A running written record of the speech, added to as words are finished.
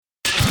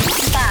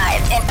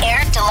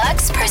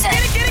Deluxe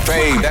presents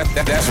Fade,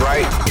 that's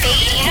right.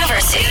 Fade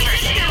University.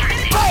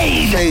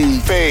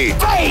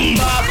 Fade.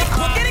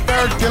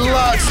 Eric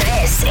Deluxe.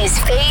 This is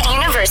Fade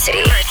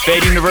University.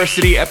 Fade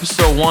University,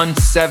 episode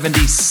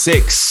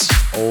 176.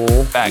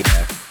 Oh, Back.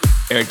 yeah.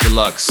 Eric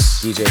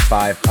Deluxe. DJ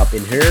 5 up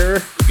in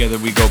here. Together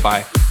we go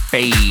by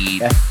Fade.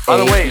 F-A-E-D. By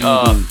the way,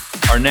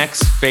 our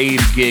next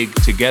Fade gig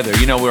together,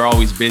 you know we're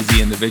always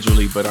busy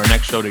individually, but our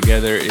next show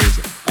together is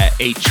at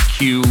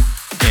HQ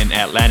in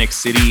Atlantic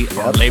City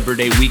on Labor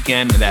Day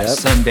weekend. And that's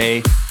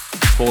Sunday.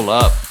 Pull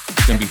up.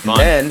 It's going to be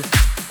fun.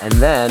 And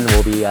then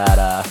we'll be at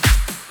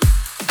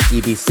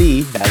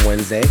EBC that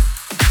Wednesday.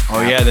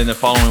 Oh, yeah. Then the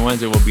following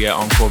Wednesday we'll be at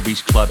Encore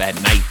Beach Club at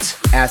night.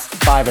 Ask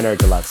 5 and Eric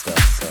Deluxe stuff,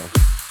 so.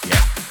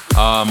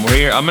 Yeah. We're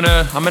here. I'm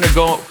gonna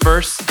go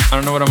first. I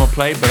don't know what I'm gonna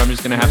play, but I'm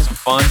just gonna have some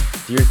fun.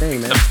 Do your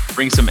thing, man.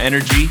 Bring some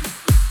energy.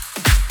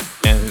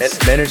 And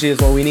Energy is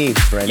what we need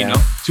right now. You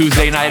know,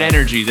 Tuesday night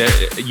energy.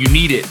 That you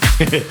need it.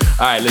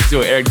 All right, let's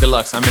do it. Eric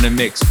Deluxe. I'm gonna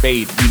mix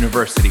Fade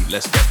University.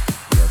 Let's go.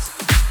 Yes.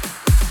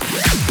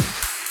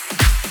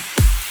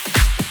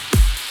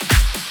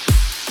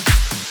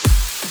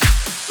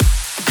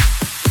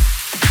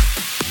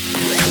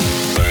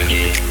 Work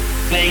it,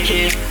 make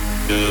it,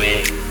 do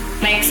it,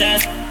 makes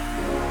us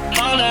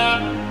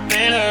harder,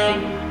 better,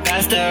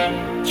 faster,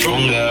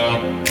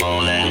 stronger,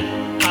 more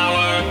than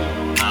power,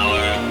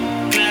 never,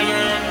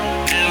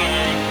 ever,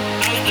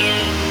 after,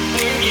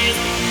 work it.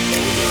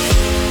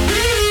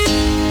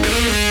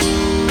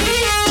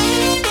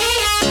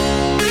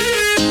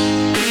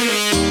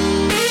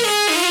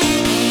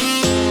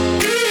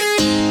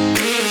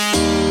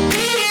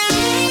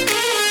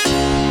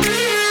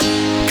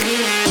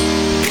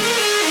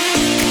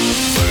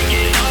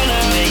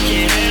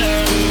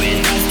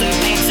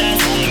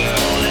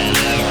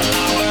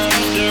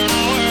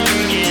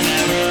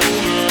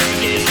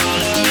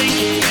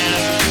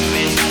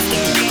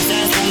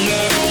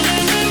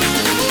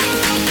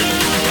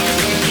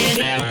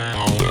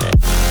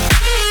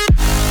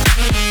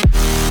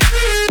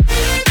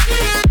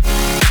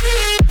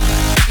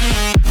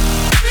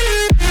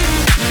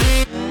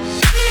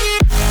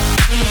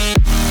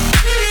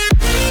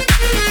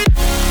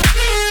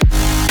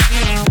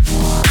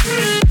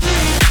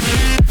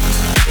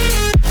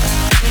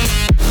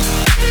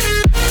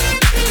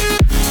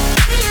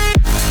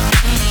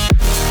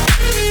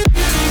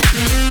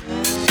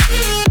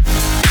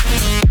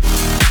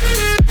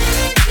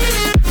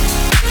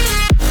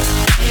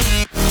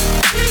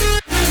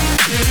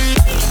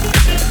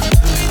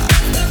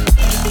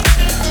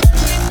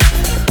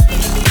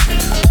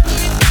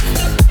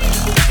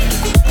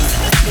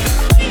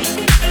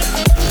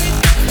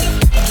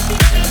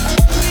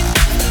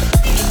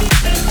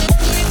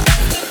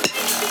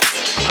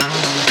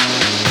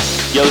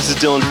 Yo, this is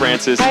Dylan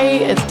Francis.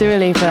 Hey, it's Dua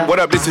Lipa. What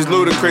up? This is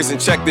Ludacris, and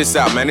check this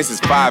out, man. This is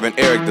 5 and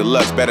Eric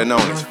Deluxe, better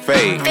known as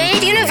Fade.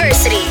 Fade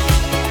University.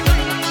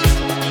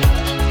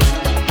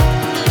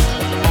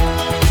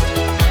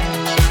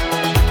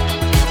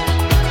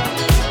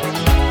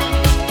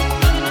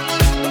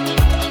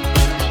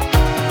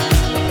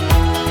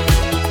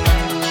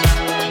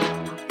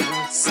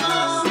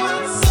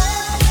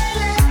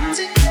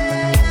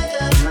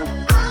 Together.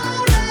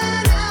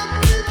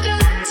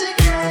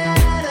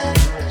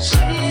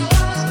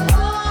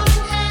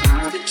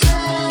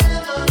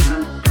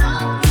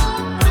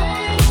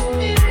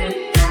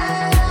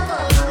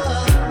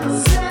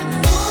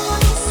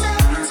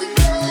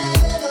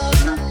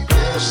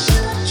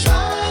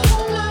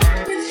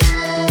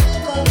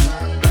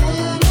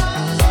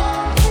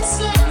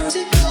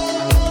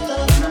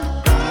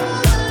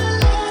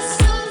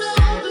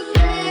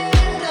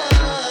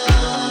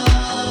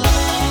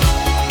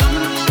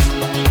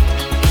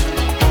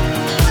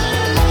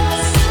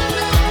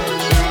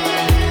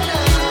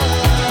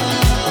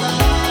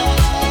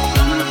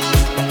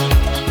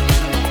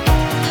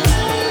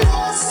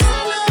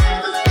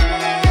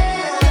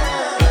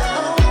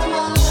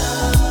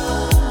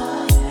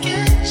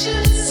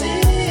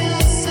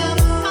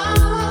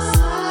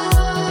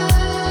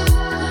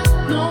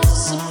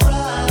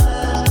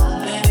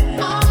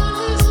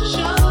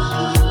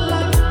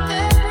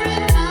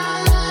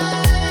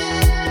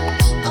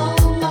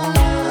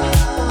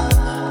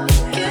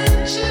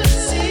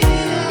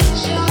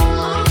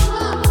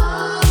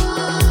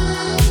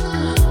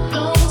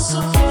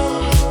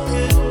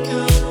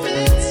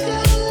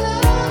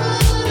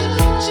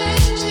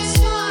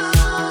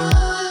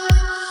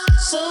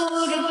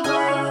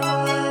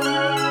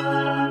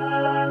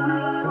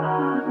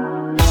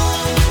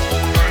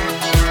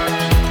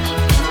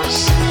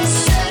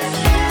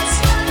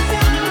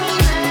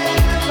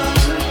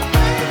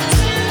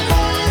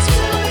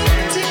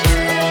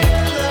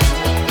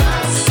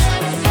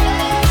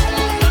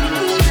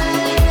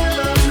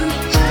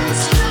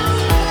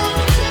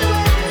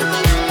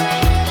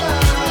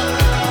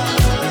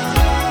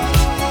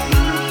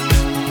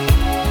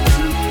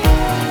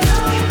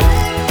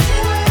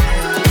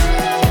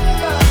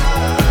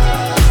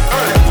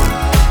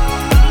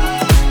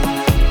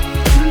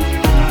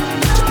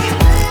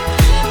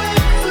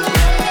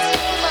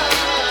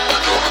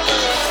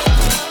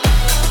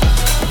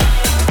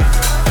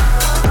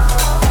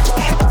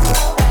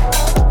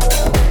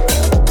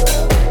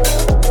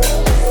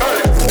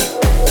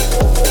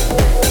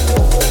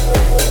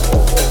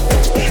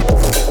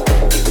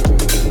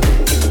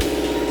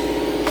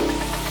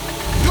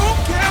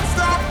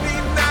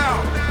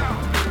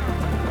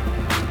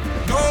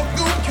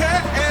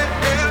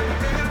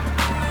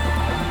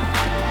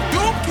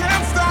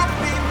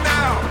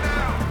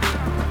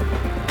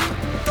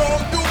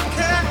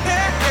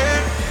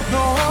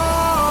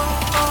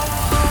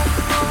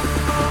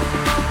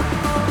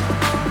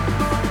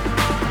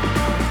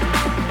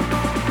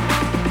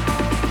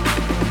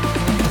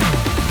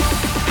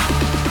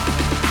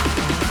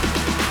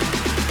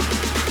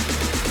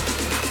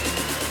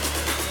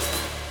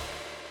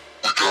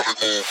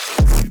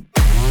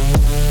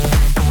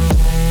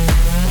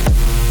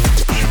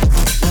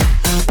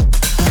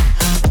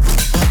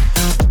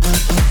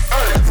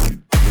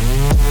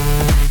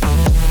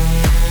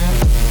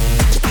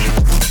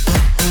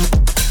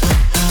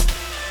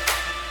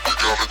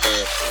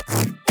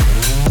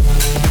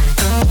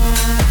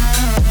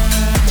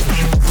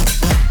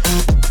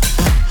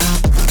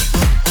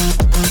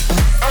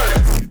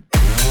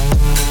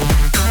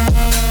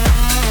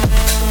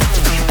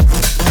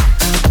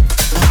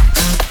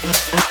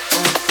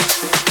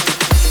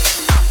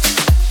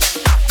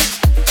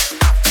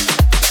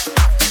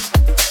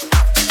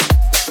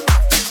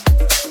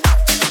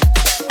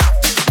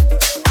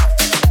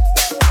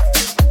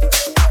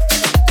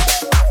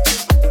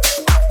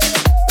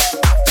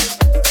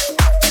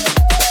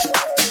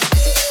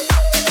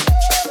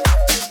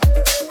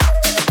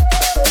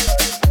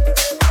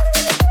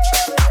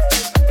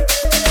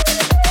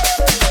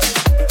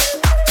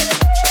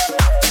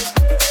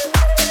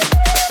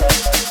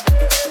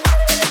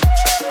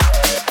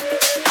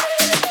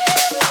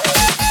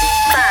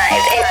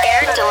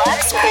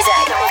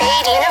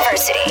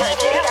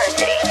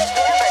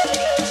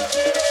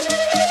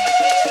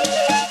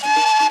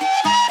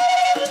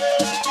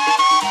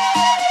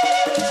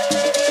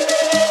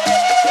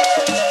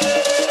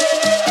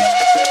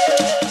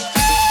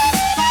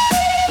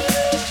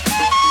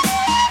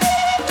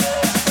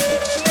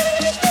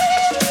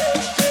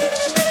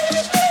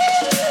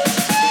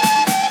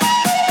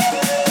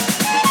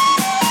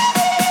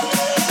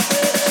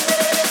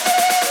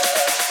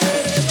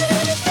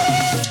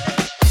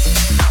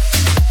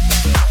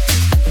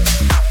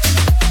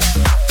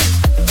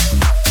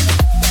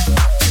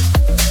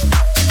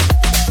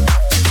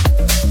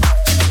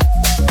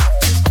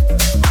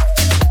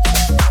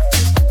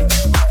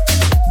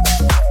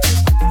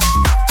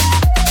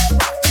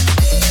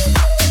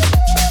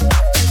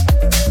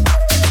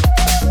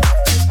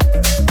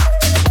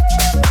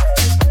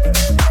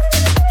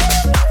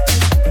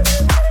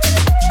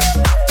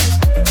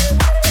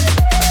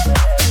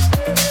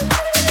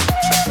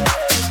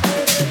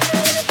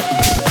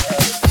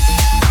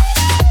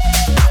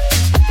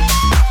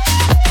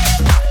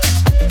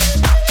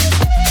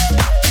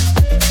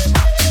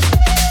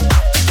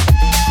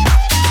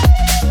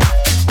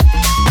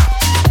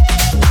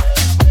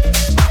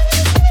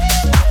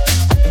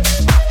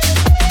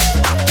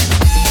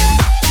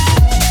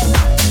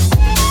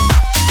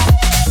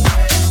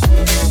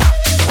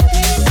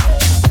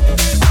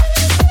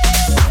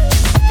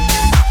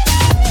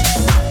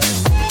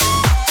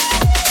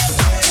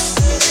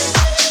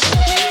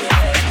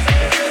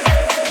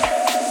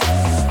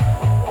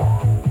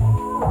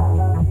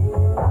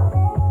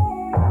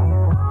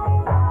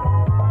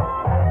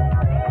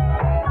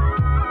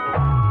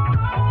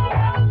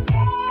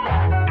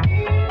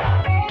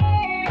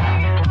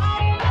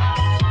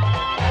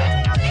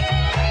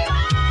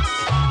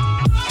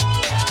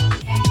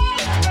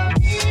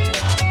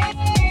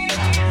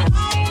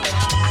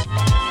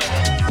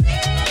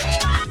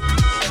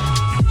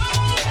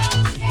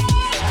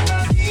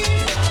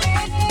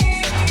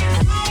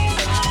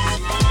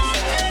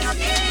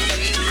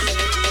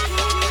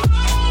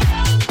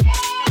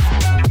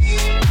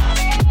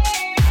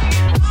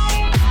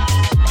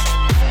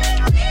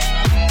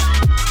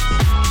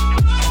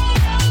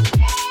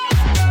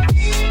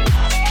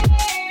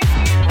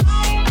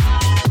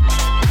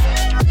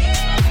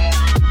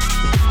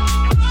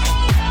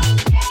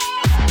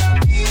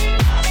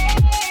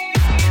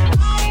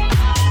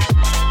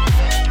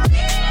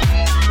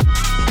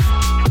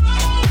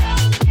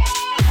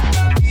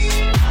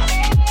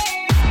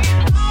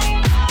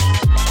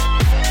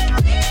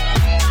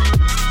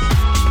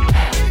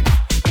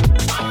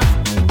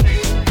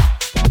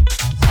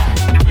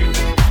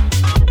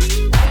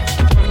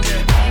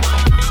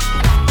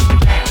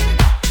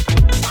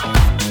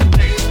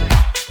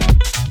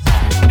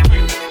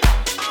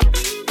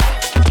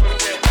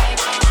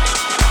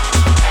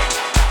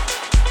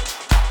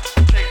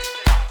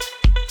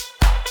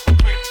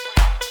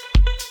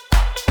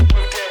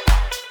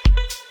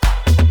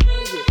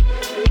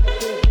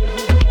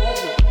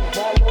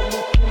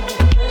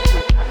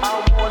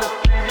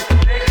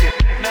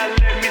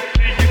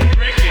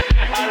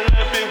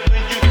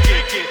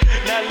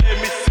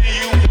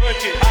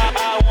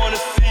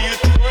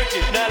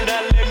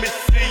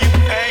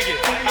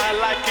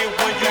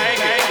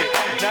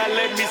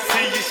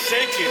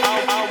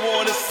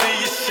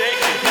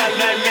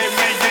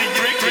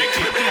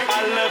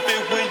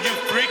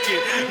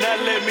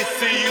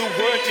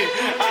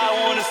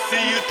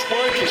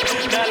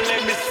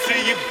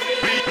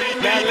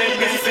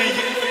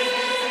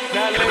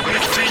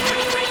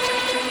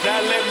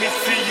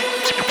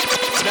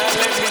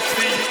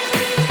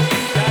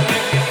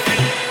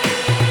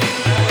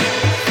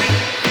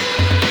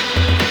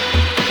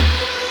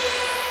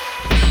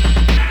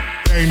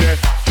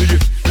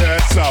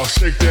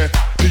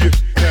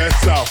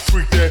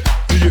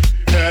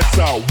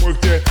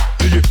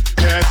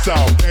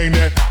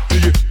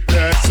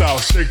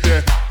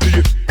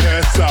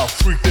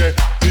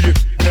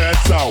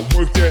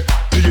 Work that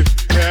till you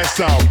pass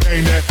out.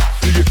 Bang that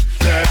till you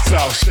pass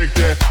out, shake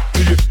that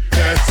till you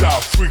pass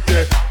out, freak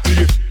that till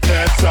you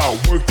pass out,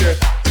 work that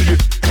till you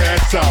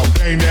pass out,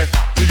 bang that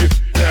till you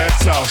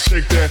pass out,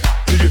 shake that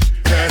till you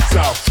pass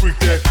out, freak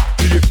that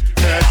till you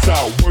pass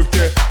out, work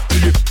that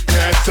till you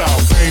pass out,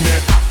 bang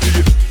that till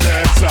you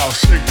pass out,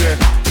 shake that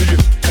till you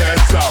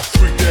pass out,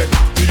 freak that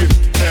till you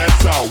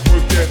pass out,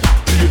 work that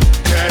till you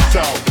pass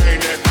out,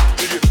 bang that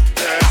till you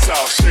pass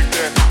out, shake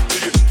that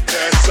till you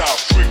pass out,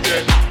 freak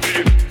that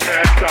till you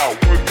pass out,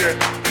 work that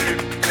till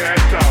you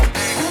pass out.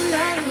 One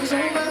night it was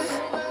over.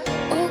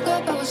 Woke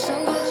up, I was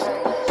sober.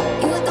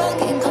 You were gone,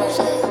 getting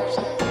closer.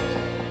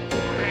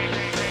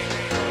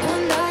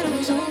 One night it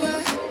was over.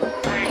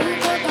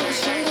 Woke up, I was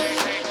sober.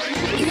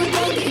 You were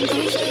gone, getting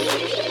closer.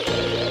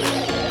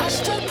 I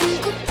still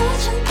think about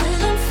you when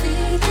I'm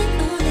feeling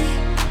lonely.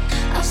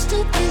 I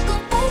still think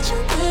about you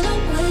when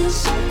I'm with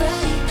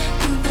somebody.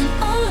 You've been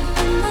on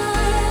my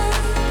mind.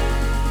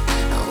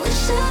 I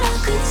wish that I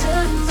could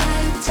turn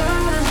back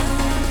time.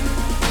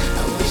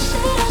 I wish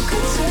that I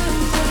could turn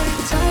back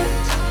time.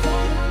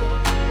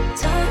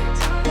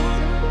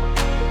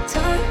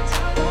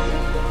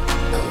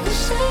 I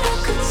wish that I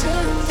could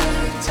turn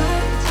back time. I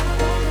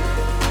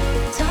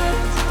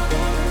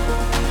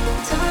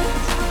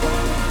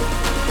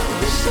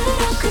wish that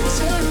I could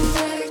turn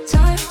back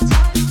time.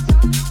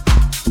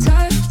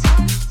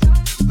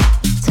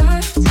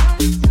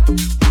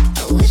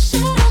 I wish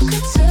that I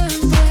could turn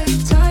back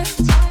time.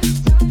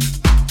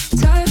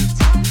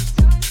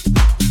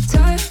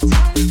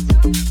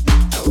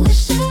 I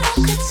wish that I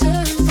could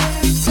turn back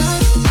time.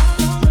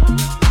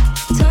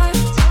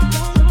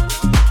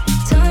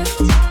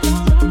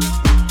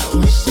 I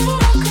wish that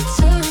I could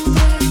turn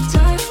back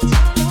time.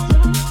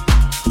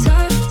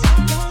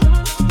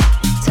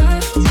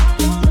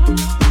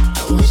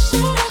 I wish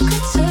that I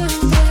could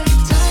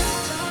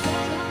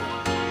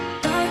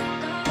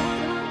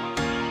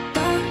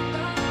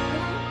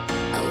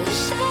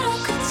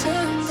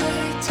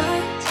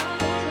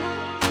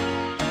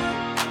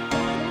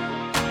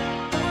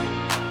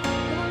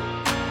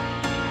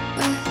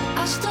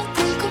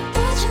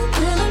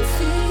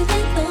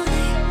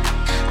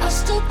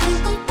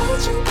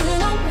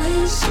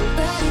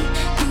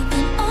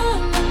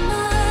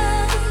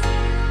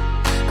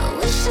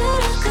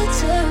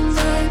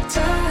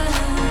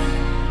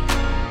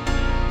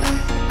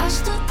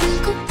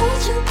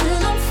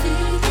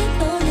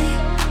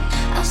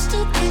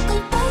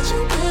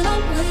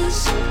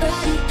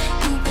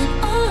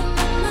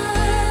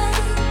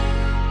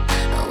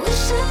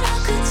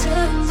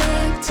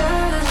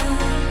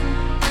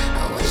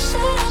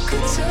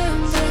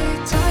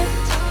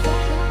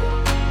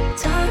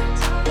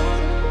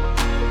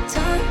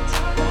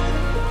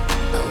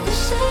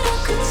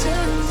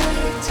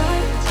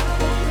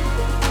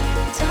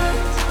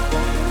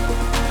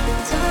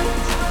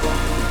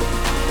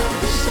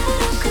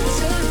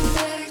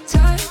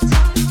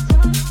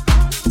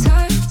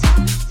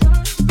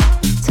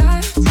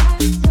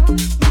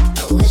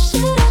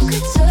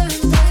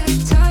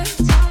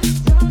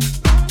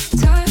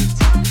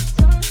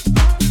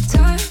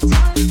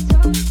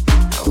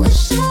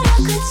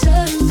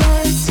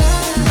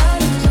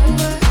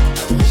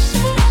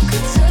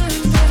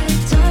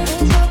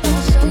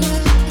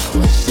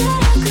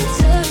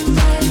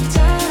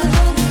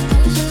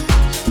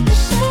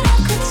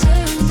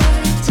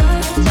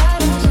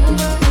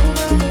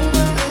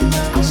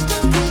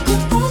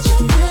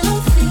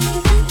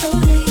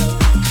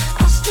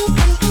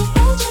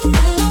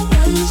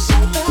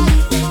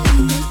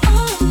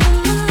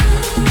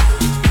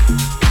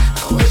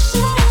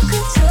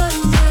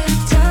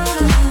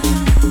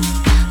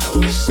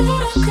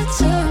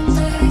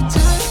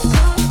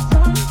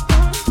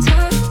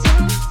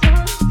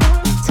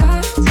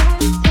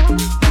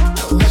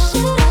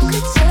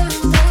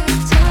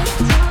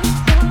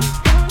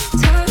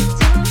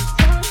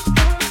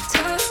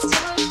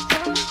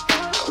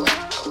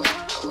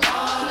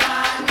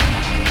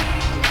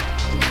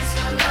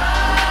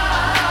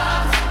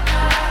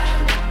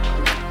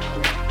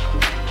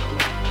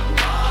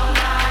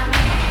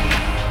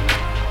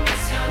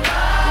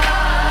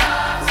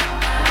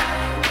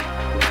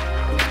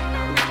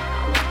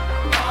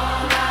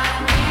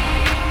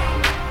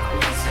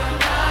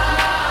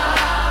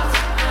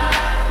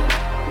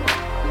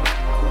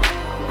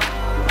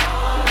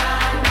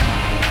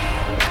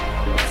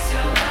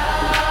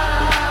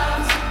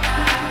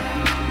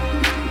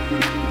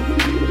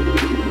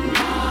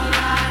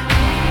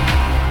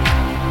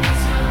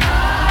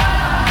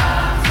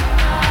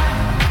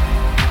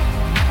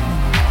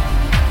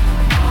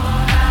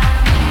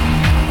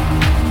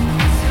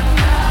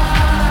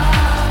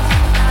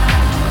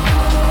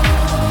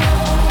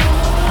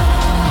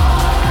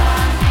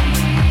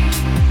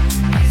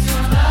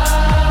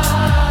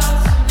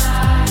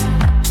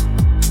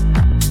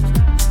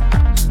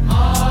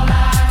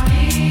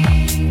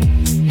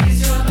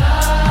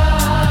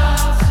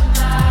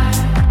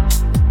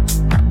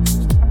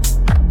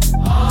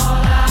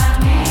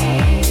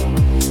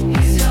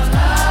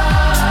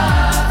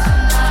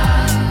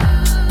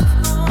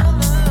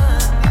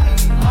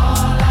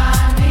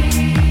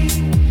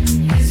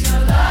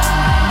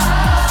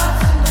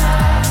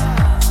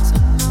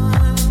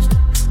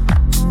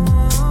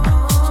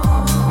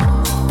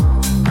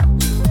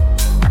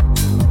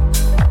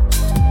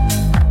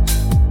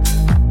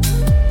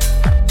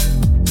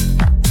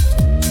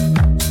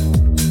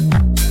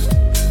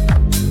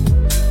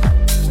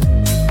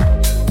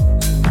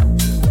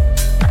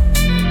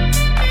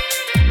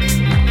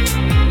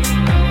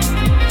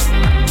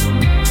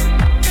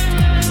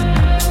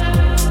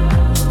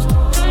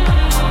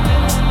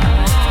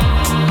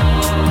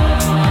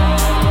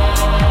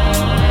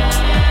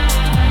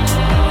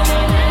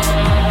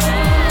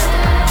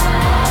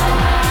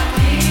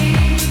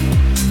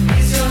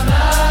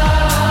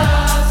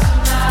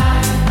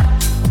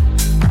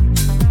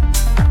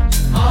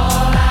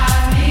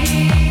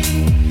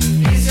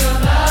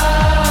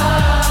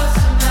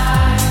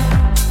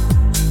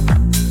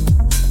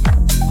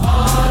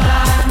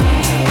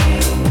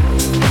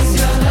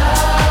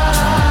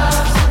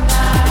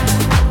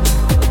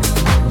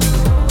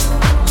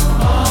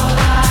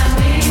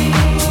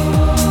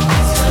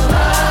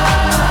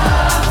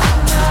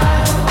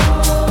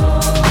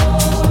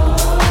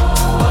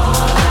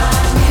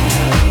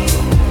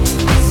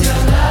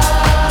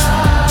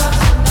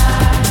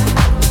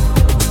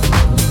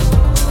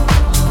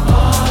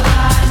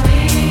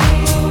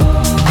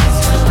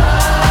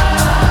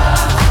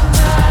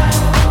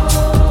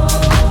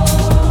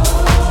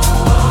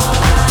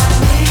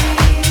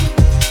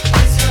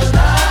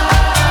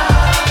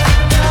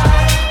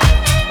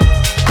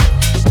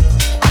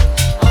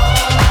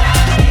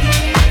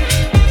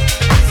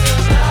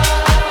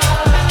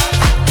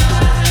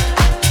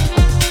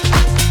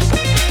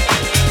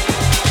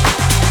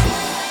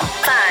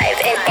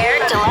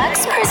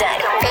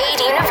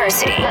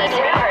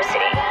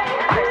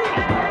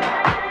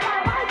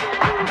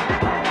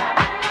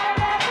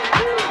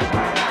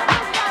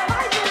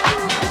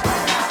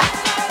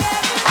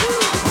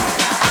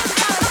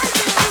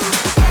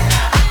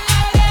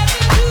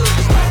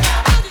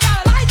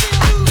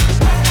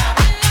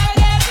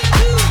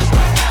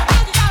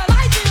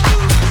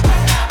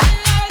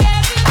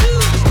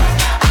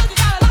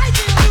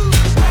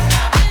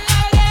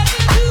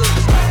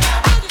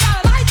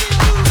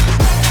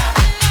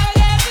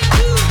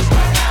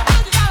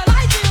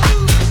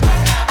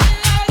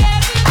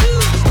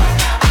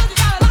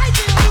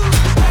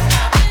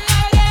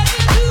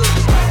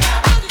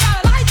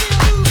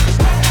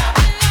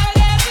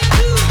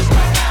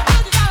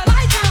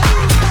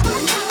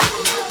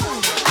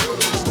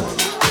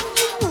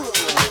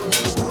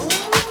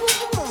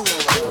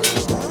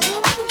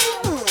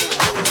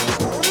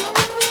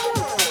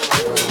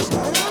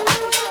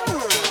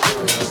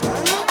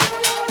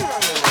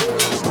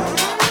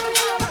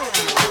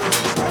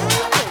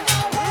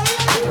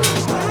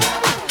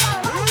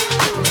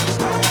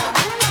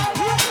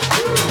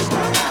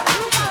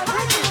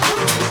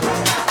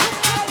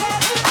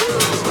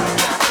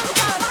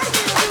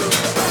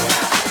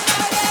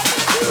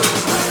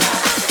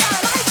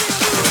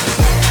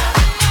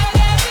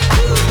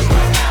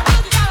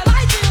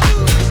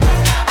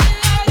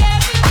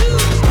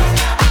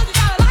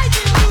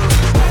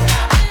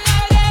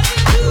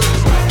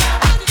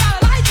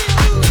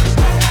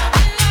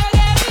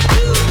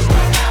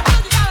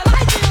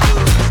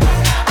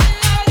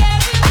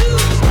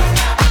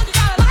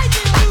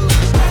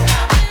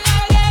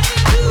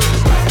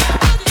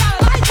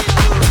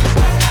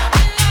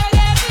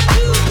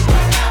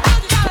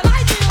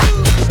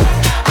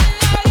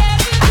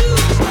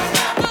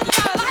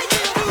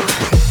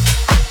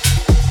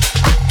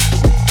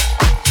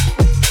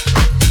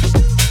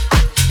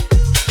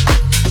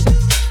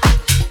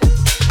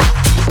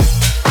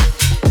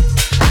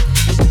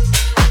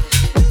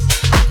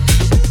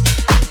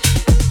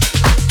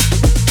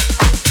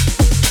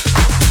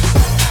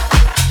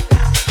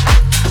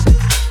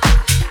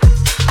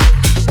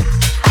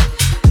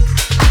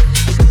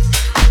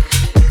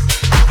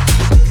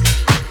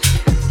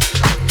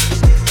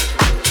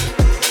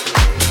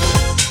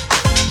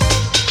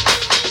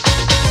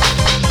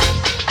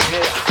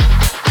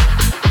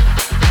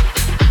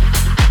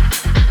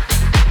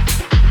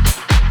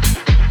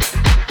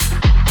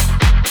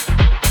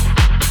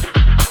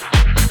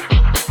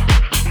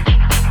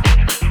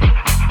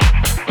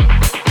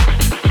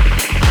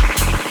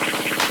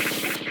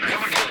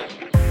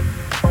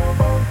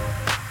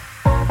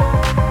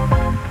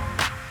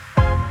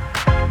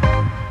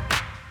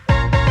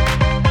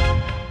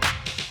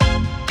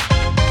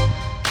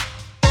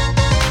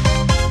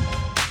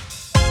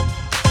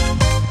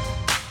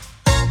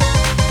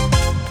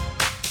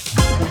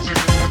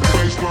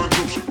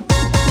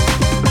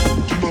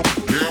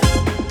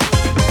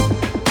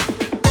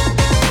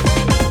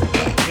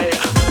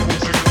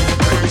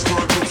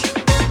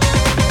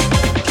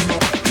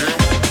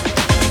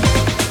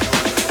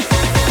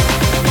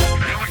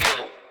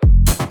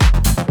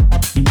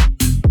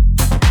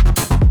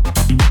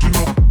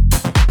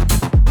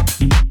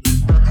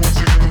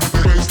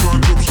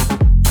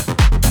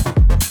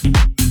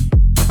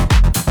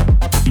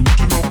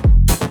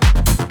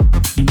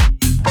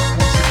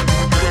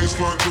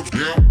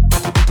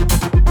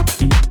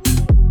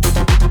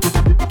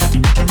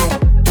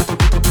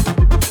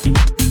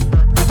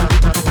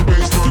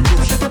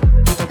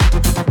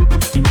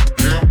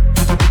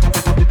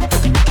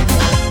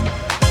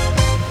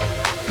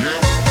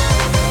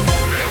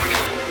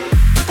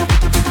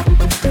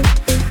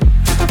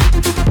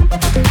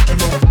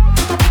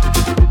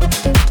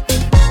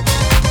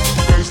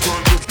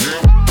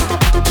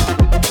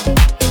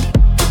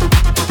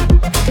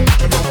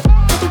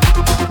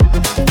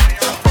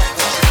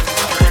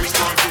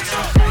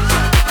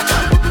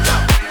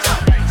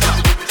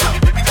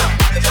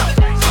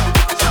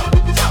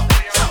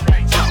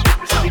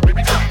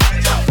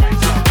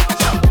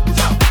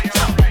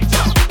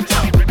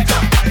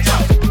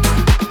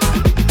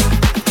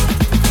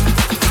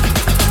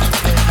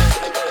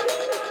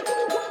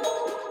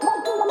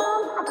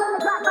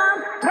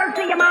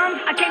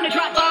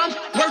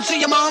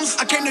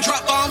to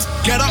drop bombs.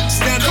 Get up,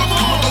 stand up, come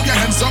on, throw your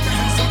hands up.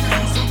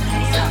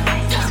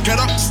 Get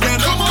up,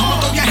 stand up, come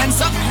on, throw your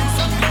hands up.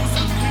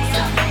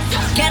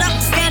 Get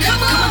up, stand up,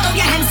 come on, throw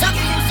your hands up.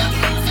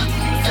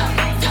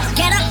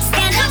 Get up,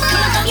 stand up, come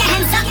on, throw your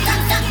hands up.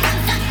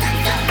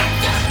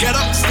 Get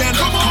up, stand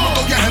up, come on,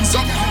 throw your hands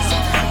up.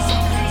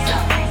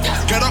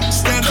 Get up,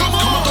 stand up, come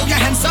on, throw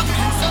your hands up.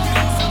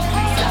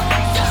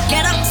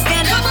 Get up,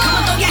 stand up, come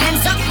on, throw your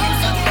hands up.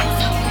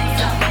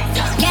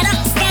 Get up,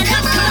 stand up,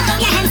 come on, throw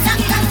your hands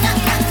up.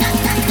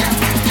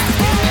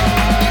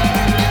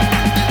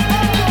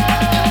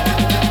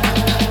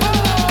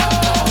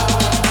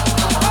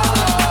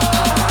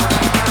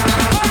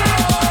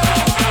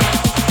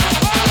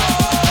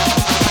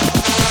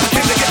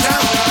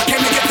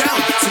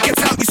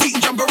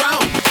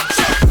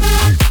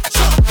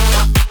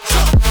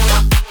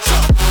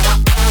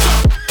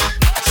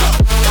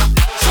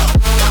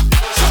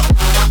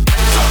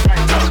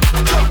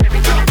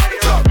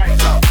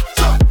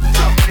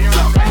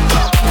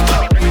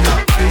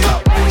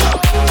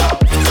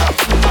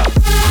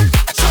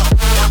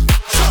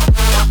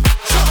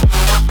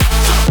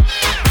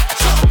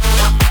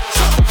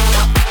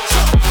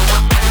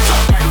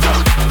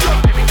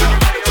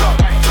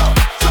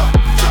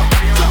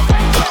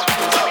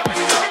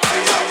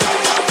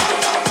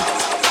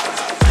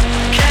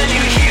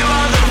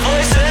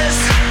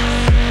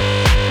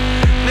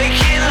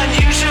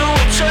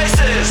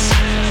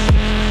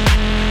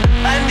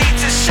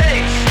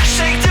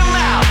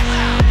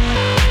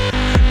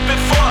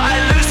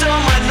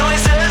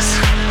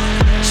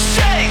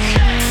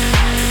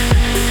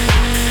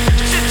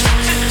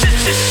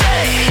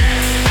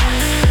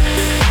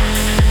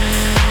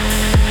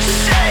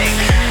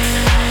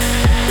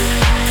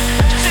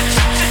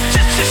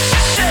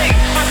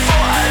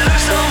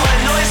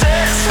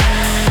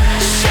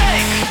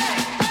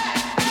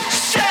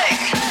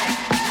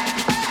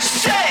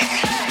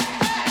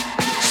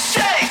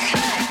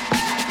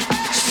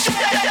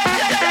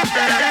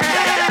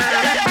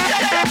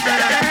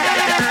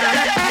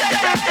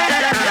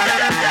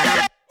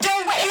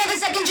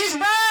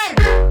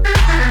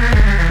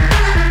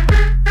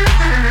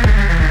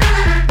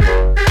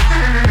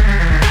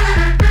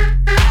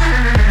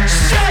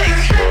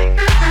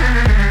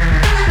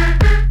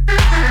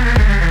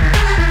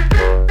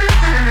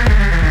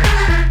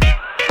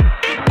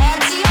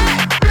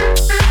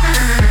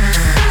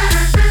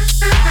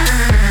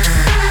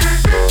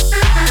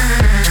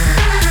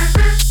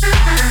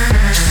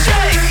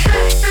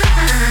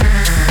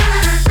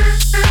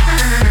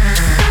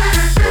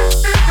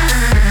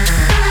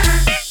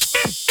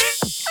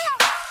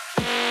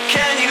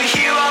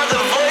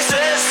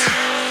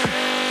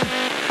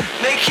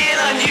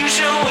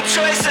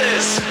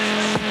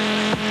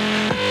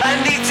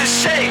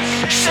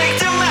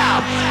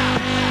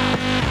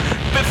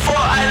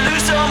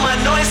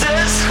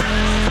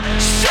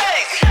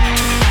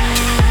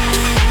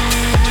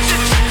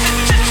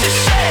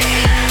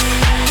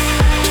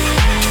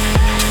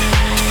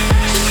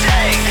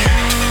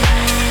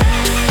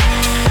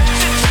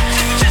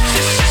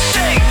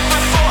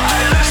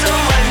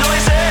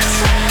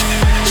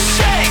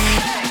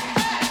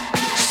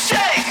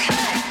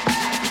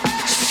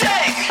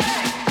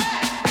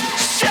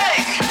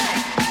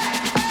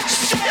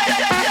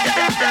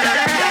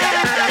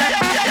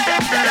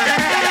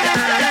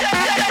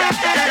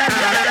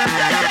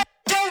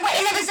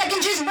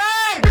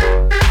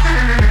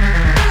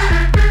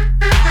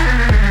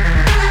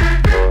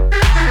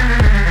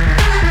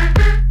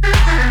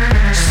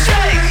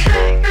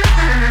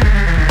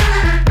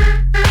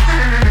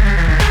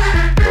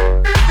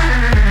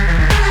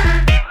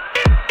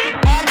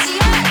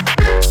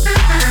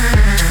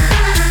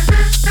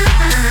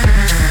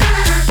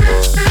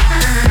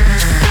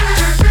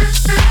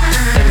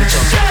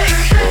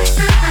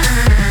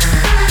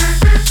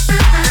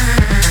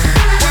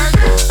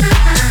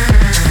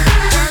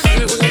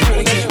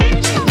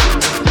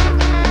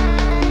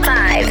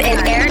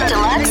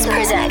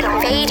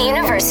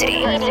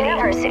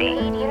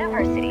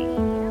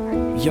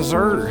 Yes,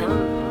 sir.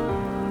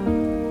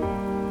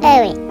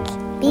 Eric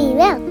B.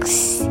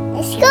 Wilkes.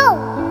 Let's go.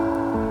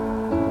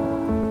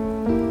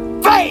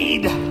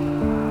 Fade!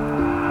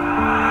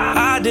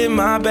 I did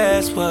my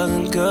best,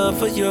 wasn't good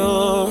for you.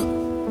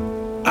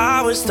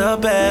 I wish the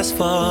best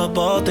for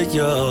both of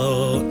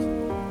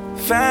you.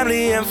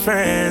 Family and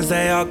friends,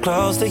 they are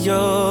close to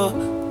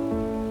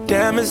you.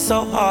 Damn, it's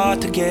so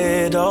hard to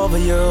get over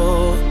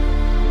you.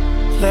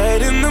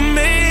 Late in the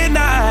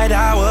midnight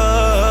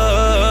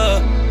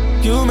hour,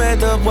 you made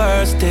the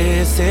worst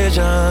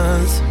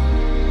decisions.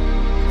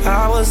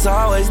 I was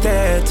always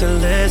there to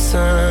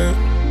listen,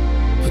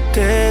 but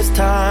this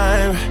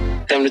time,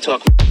 time to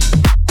talk.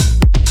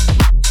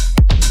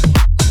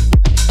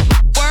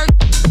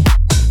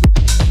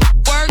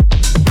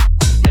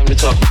 Time to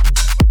talk.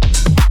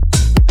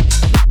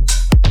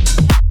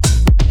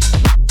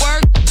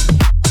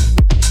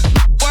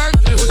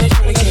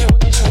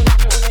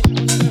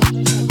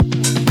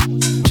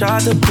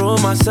 Tried to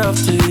prove myself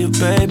to you,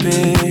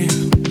 baby.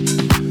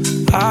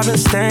 I've been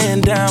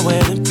staying down,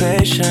 waiting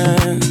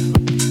patient.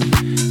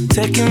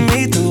 taking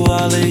me through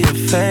all of your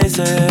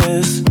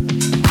phases.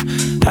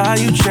 How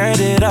you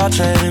traded all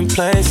trading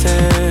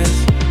places.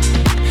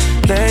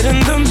 Late in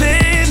the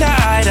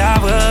midnight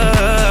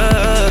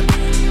hour,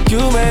 you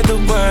made the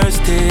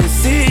worst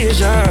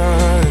decisions.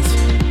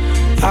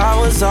 I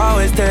was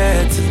always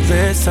there to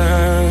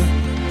listen.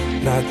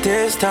 Not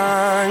this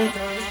time.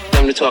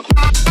 Time to talk.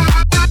 Time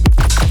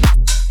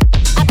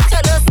to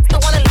talk.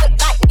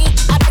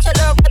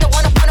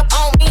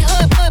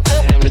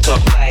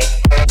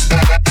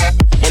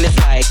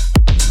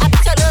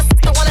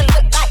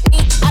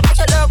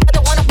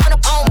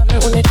 And it's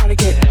like when they try to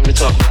get time to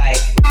talk.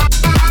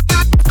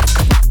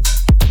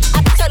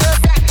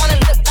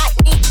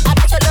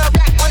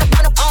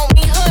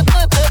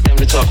 Time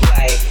to talk.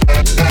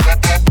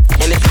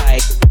 And it's like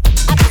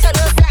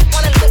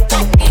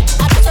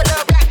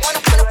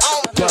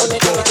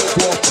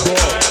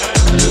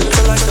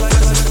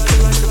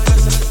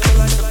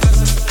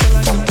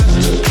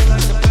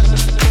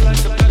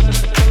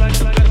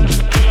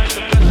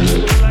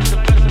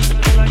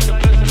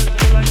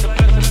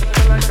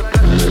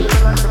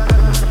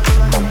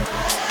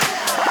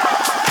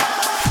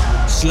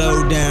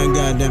Slow down,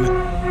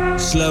 goddammit.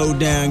 Slow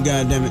down,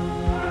 goddammit.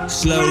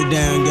 Slow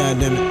down,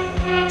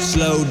 goddammit.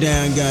 Slow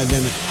down,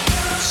 goddammit.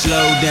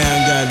 Slow down,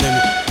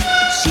 goddammit.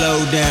 Slow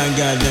down,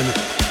 goddammit.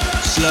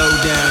 Slow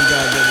down,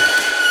 goddammit.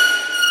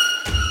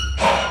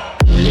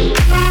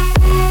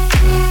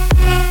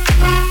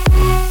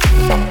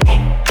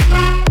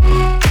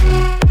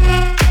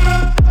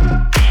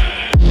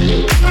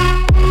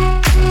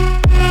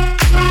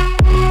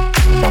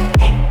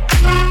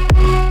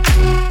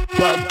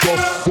 Back the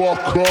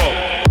fuck up.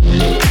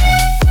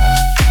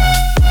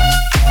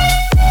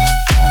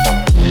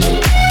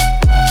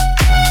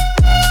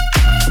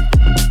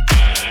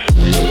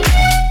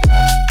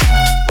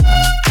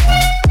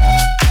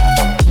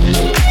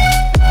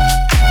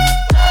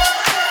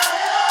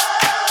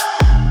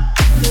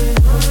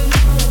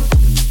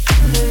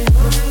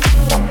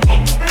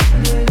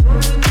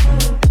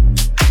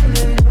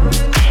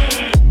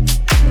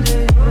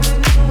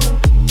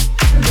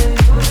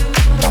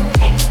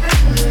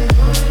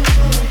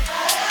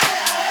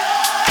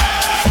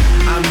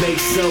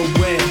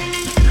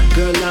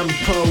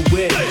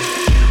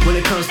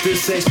 to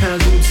 6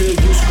 pounds until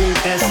you scream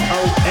SOS.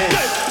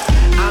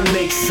 I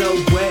make so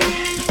wet,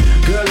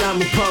 girl,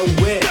 I'm a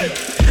poet.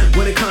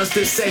 When it comes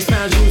to 6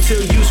 pounds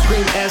until you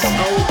scream SOS.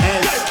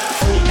 OS,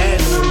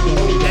 OS,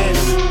 OS,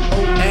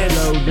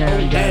 slow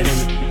down,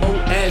 goddammit.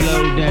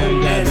 Slow down,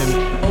 goddammit.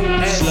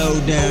 Slow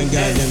down,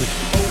 goddammit.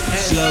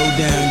 Slow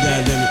down,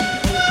 goddammit.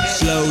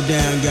 Slow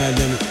down,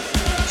 goddammit.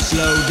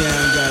 Slow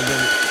down,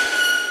 goddammit.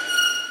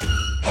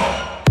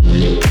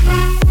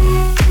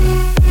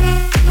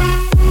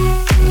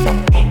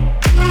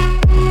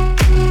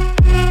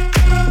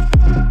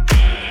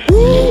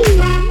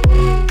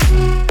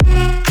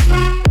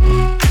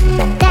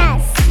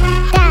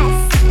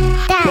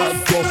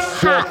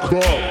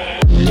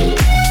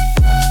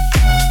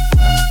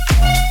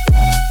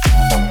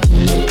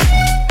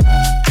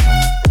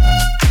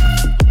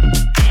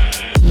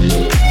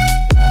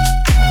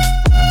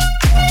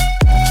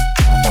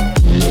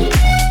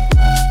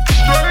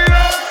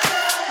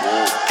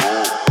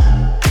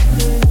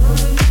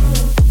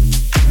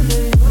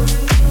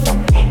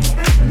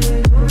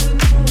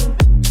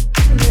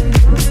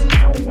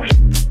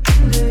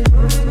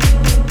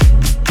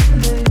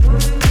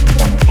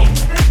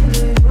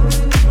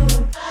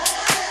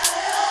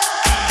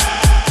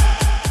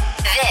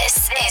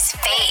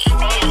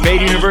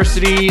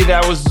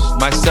 That was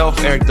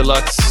myself, Eric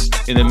Deluxe,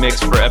 in the mix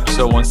for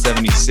episode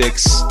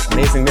 176.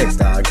 Amazing mix,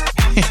 dog.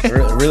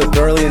 Really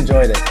thoroughly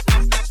enjoyed it.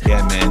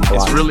 Yeah, man.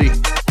 It's really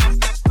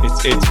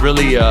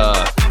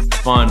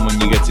fun when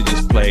you get to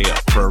just play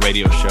for a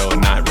radio show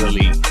and not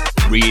really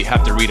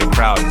have to read a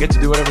crowd. You get to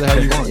do whatever the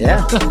hell you want.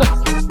 Yeah.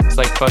 It's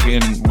like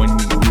fucking when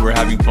we were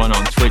having fun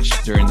on Twitch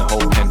during the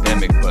whole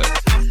pandemic. But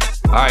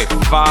all right,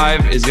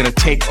 5 is gonna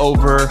take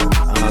over.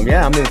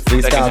 Yeah, I'm in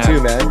freestyle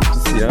too, man.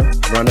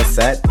 Just run a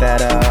set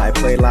that I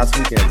played last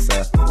weekend.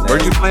 So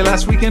where'd you play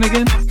last weekend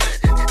again?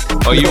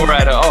 Oh, you were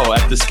at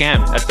the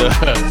Scam at the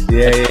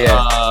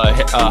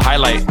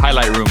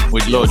highlight room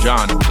with Lil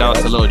Jon. Shout out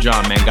to Lil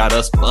Jon, man, got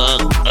us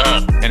up.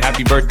 And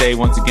happy birthday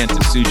once again to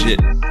Sujit.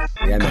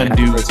 Yeah, man.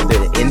 Happy birthday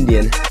to the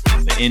Indian.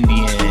 The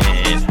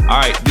Indian. All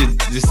right,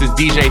 this is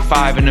DJ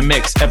 5 in the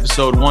mix,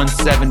 episode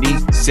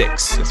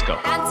 176. Let's go.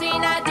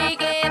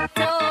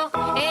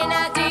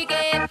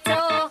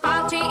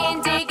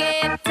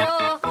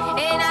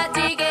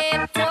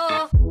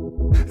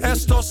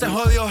 Se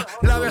jodió,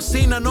 la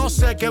vecina no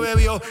sé qué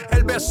bebió,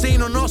 el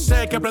vecino no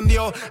sé qué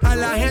prendió, a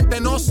la gente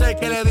no sé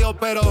qué le dio,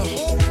 pero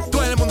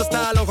todo el mundo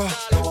está loco,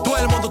 todo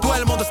el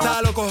mundo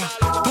está loco,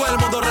 todo el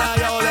mundo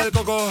rayado del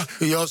coco,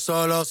 y yo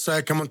solo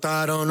sé que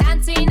montaron.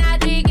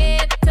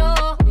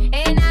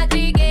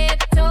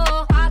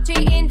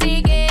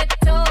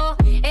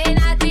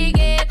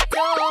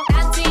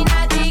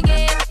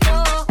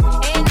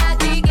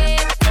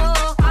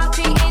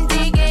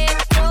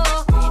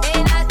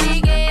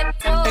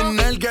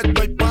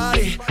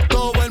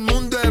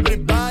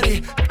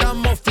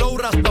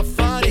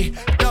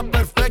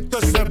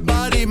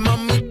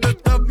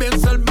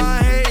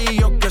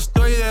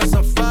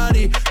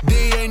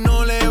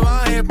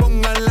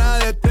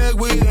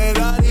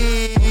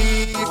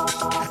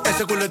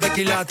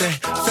 quilates.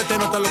 Se te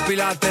notan los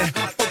pilates.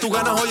 O tú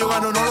ganas o yo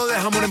gano, no lo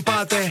dejamos en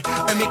empate.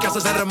 En mi casa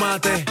se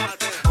remate.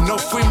 No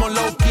fuimos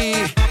low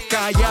key,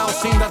 callados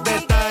sin dar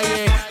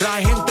detalles. La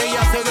gente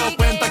ya se dio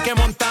cuenta que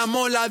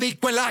montamos la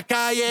disco en la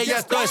calle. Ya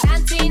esto es.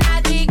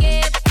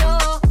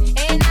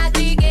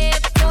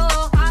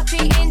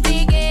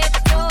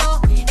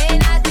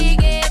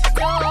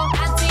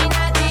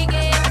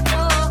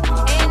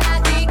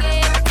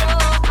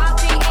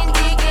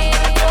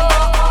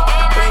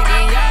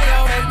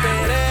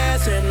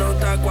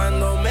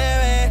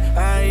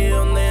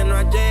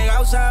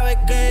 Sabes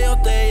que yo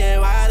te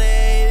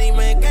llevaré y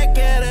dime qué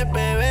quieres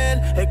beber.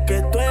 Es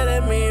que tú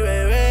eres mi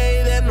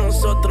bebé y de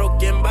nosotros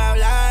quién va a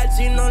hablar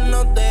si no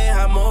nos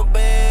dejamos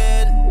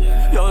ver.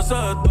 Yo a veces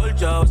es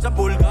dolce, a veces es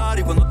vulgar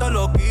y cuando te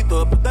lo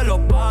quito después de los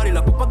paris,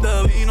 las copas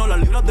de vino, las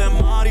libras de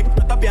mari.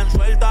 Tú estás bien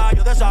suelta,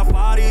 yo de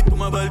safari. Tú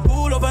me ves el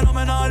culo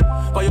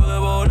fenomenal, pa' yo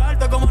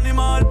devorarte como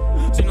animal.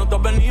 Si no te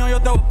has venido yo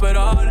te voy a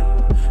esperar,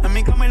 en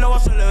mi cama y lo voy a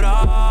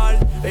celebrar.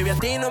 Baby, a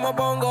ti no me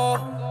pongo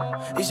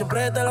y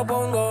siempre te lo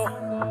pongo.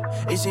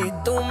 Y si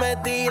tú me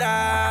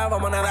tiras,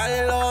 vamos a nadar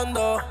en el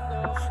hondo.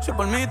 Si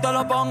por mí te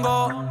lo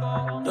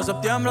pongo, de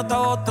septiembre hasta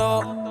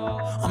agosto.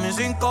 A mis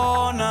 5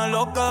 cojones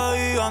lo que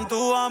digan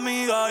tus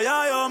amigas,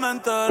 ya yo me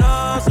enteré.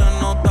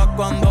 Se nota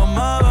cuando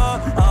me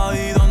ves,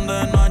 ahí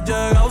donde no has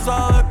llegado,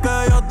 sabes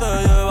que yo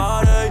te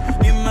llevaré.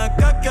 Dime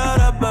qué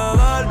quieres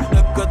beber,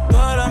 es que tú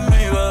eres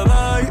mi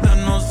bebé. Y de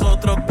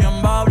nosotros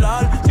quién va a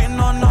hablar, si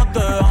no nos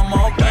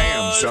dejamos ver.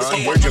 Damn,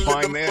 son, where'd you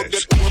find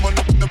this?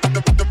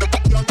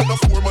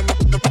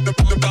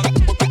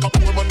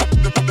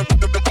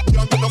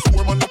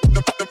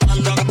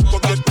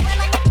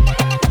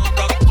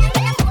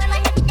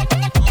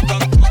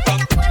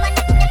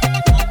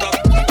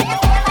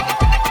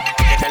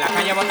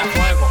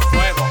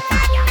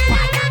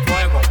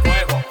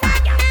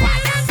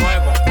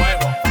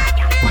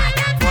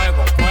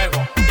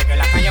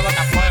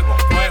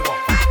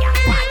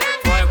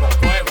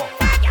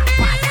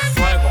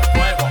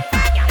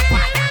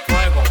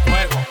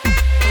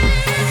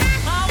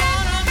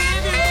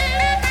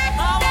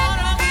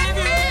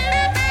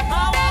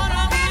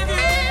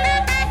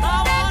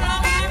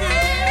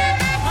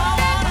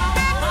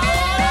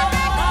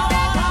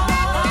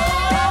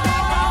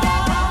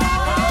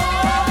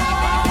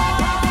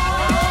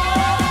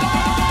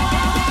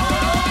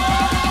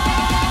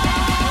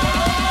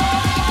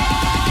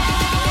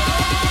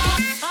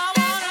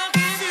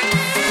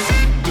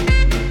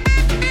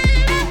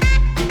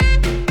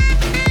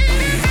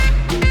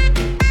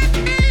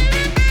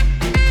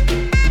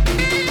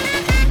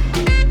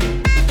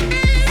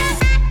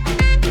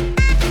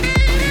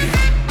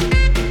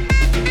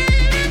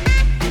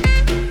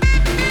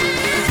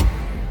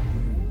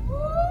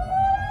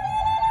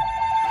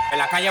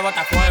 calle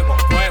bota fuego,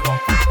 fuego,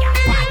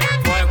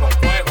 fuego,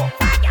 fuego,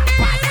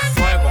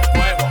 fuego,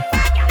 fuego,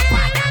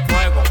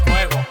 fuego,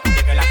 fuego,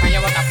 de que la calle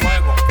bota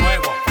fuego,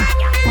 fuego,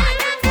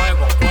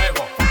 fuego, fuego,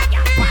 fuego,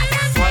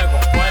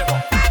 fuego,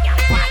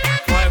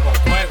 fuego,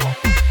 fuego.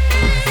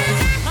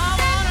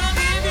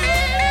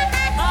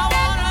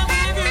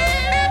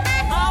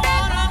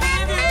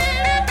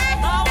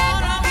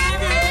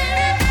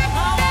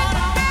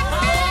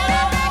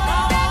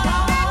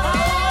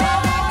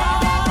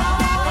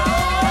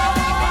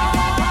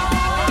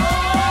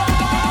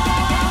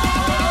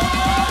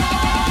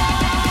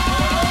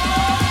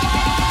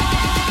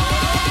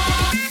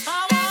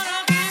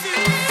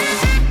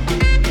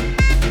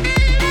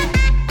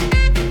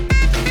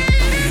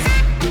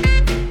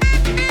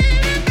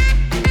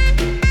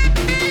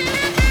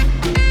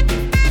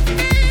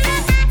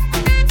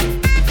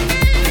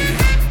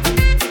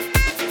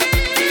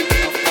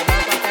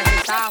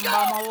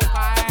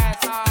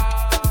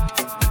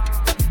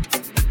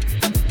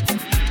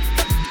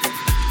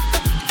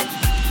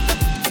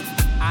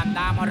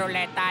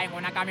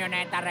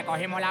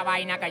 Recogimos la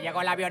vaina que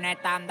llegó la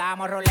avioneta.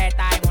 Andamos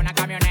ruleta en una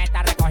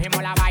camioneta.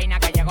 Recogimos la vaina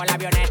que llegó la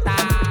avioneta.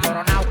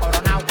 Coronao,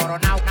 coronao,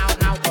 coronao, nao,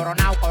 nao,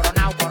 coronao,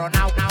 coronao,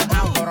 coronao, nao,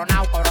 nao,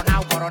 coronao,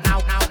 coronao,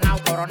 coronao, nao, nao,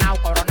 coronao,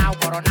 coronao,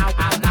 coronao.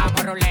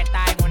 Andamos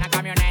ruleta en una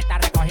camioneta.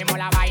 Recogimos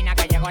la vaina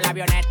que llegó la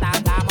avioneta.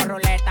 Andamos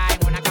ruleta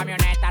en una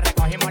camioneta.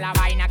 Recogimos la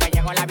vaina que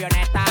llegó la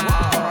avioneta.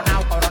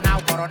 Coronao,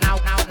 coronao, coronao,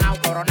 nao, nao,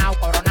 coronao,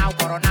 coronao,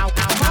 coronao,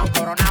 nao, nao,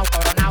 coronao,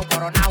 coronao,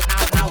 coronao,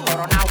 nao, nao,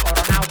 coronao,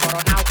 coronao,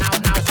 coronao, nao,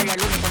 nao. Soy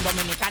el único en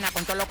Dominicana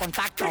con todos los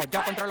contactos.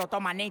 Yo controlo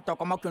todo manito,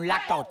 como que un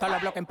lacto. Todos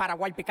los bloques en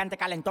Paraguay, picante,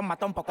 calentón,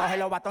 matón. Pues coge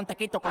los batón, te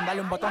quito con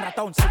darle un botón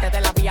ratón. Salte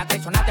de la vía,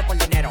 traicionaste por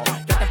dinero.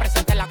 Yo te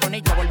presenté la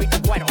conilla, volví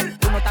tu cuero.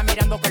 Tú no estás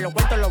mirando que los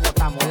vueltos los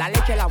botamos. La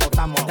leche la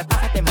botamos, te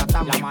pasas, te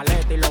matamos. La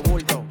maleta y los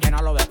bultos,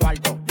 llénalo de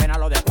cuarto,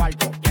 llénalo de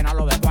cuarto,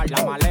 llénalo de cuarto.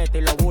 La maleta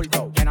y los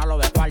bultos, llénalo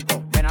de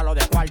cuarto, llénalo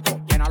de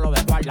cuarto, llénalo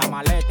de cuarto. La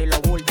maleta y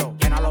los bultos,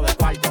 llénalo de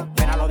cuarto,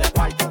 llénalo de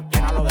cuarto,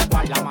 llénalo de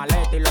cuarto. La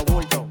maleta y los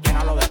bultos,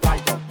 llénalo de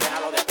cuarto,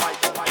 llénalo de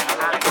cuarto,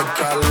 llénalo de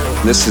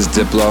cuarto. This is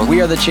Diplo.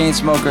 We are the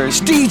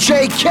Chainsmokers.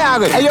 DJ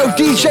Khaled. Hey yo,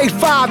 DJ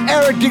 5,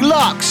 Eric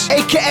Deluxe,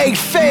 aka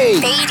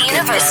Fade. Fade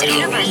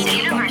University.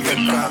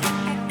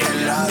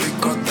 En la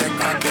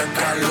discoteca que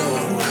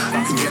calor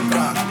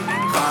llega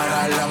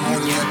para la música.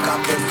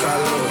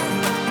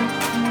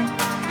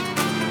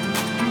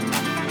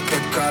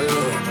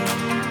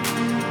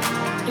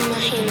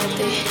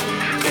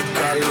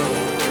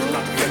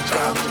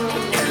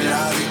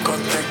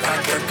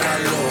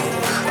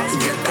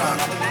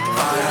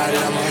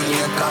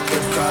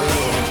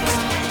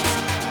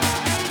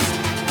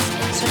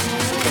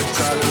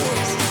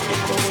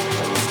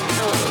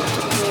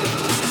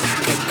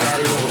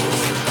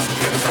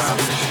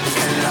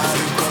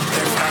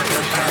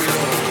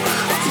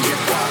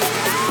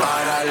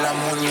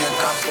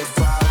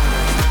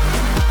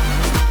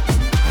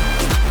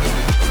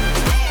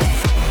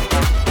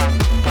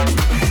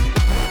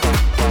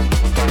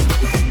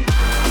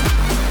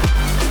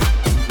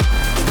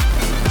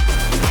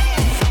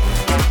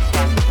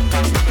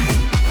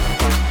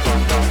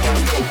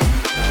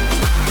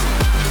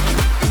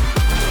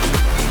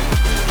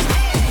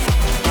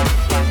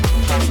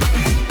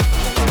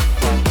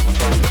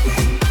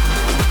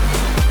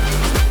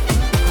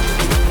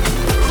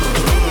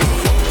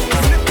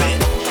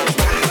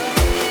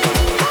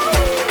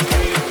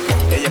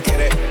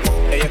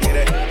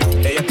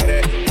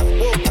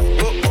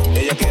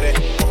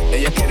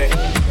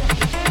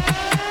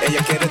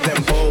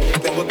 dembow,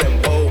 tengo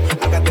dembow.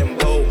 I got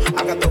dembow,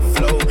 I got the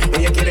flow.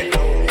 Ella quiere,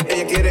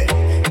 ella quiere,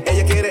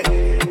 ella quiere,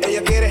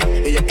 ella quiere,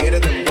 ella quiere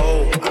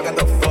dembow. I got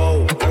the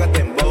flow, I got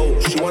dembow.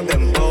 She want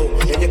dembow,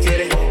 ella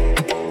quiere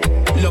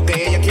lo que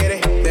ella quiere.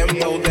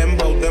 Dembow,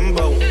 dembow,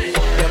 dembow,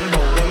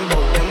 dembow,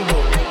 dembow,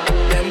 dembow,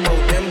 dembow,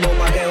 dembow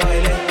pa que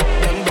baile.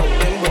 Dembow,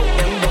 dembow,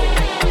 dembow,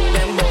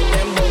 dembow,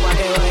 dembow pa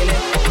que baile.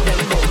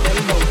 Dembow,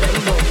 dembow,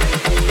 dembow,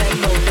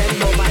 dembow,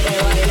 dembow pa que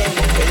baile.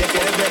 Ella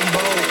quiere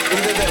dembow,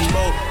 pide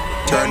dembow,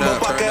 dembow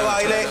pa que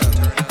baile.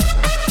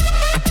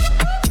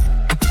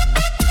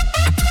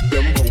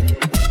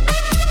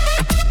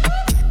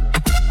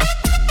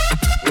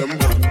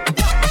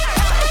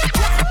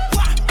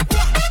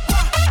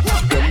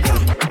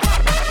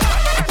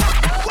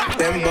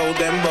 Dembow,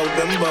 dembow,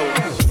 dembow.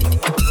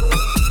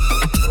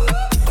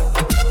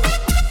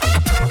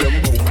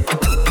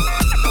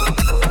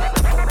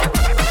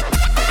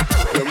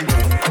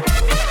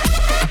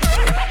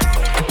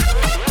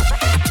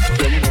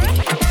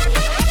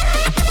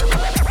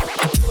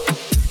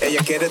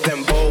 Ella quiere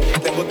dembow,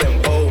 tengo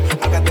dembow.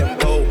 I got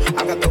dembow,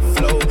 I got the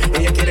flow.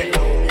 Ella quiere,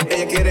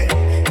 ella quiere,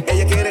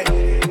 ella quiere,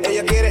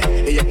 ella quiere,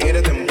 ella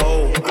quiere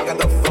dembow. I got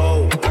the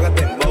flow, I got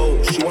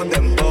dembow. She want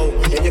dembow,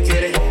 ella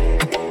quiere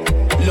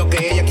lo que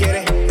ella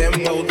quiere.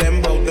 Dembow,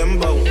 dembow,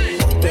 dembow,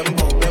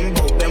 dembow,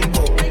 dembow,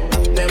 dembow,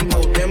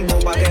 dembow, dembow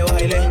pa que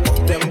baile.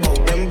 Dembow,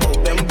 dembow,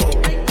 dembow,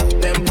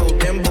 dembow,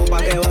 dembow pa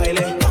que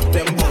baile.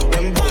 Dembow,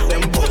 dembow,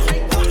 dembow,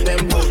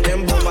 dembow,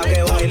 dembow pa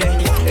que baile.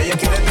 Ella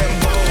quiere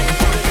dembow.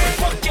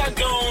 What y'all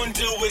gonna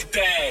do with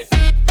that?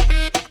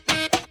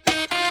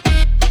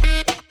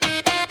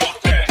 Fuck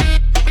that. Fuck that.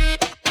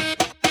 Fuck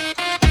that.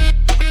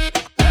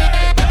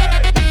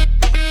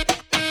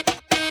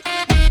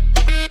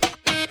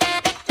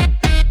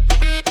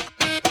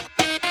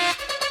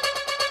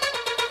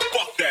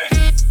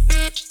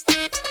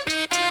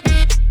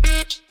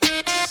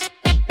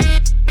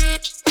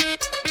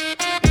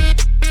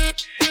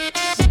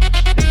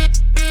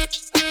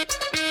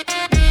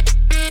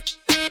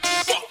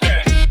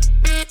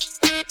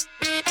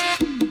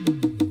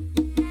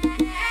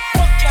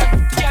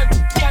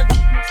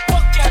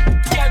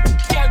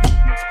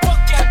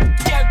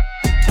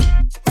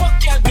 What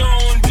y'all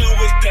gonna do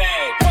with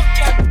that?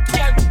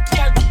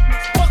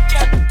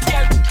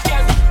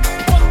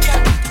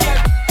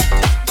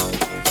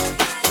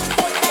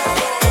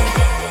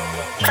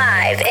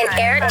 5 and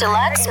Eric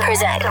Deluxe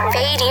present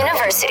Fade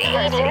University.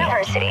 Fade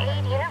University.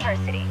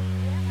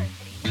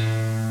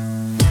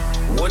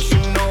 What you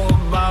know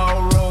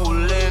about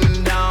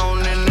rolling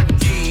down in the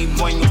deep?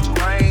 When your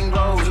brain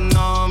goes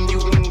numb, you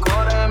can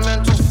call that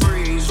mental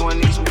freeze. When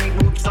these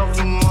people talk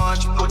too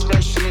much, put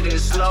that shit in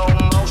slow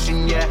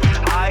motion. Yeah,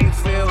 I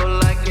feel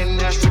like an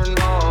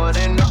astronaut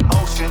in the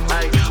ocean.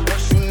 Ay,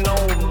 what you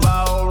know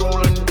about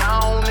rolling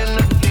down in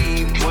the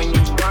deep? When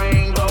your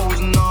brain goes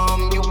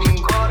numb, you can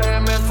call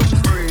that mental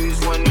freeze.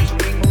 When these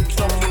people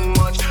talk too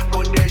much,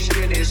 put that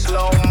shit in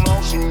slow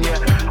motion. Yeah,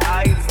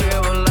 I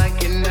feel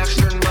like an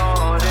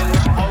astronaut in the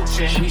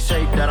ocean. She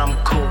say that I'm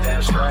cool.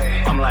 That's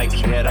right. I'm like,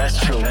 yeah, that's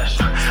true.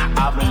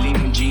 I believe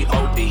in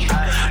G-O-D.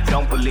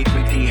 Don't believe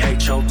in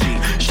P-H-O-T.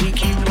 She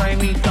keep playing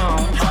me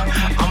dumb.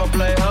 I'ma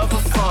play her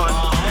for fun.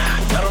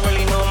 Y'all don't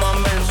really know my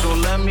mental.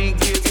 Let me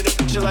give you the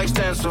picture like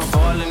stencil.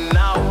 Falling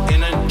out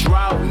in a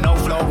drought. No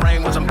flow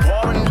rain was I'm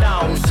pouring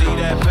down. See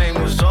that pain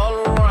was all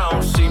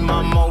around. See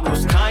my mode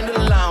was kinda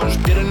lounge.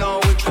 Didn't know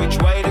which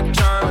way to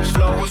turn.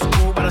 Flow was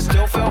cool, but I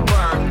still feel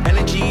burned.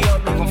 Energy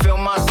up, you can feel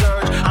my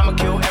surge. I'ma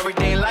kill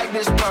everything like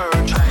this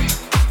purge.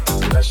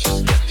 Let's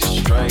just get this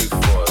straight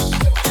for us.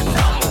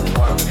 I'ma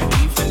work,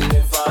 even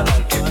if I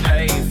don't get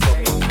paid for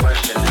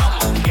progression. I'ma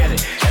get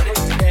it.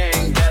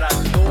 Everything that I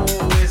do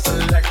is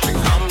electric.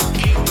 I'ma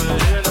keep it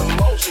in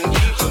motion,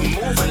 keep it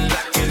moving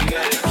like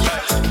kinetic.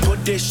 Put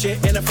this shit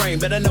in a frame,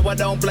 better know I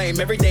don't blame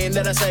everything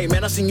that I say.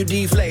 Man, I seen you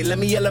deflate. Let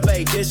me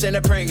elevate. This ain't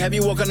a prank. Have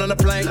you walking on a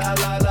plane?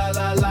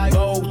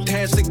 Both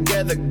hands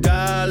together,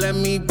 God, let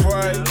me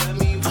pray.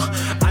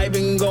 I've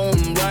been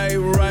going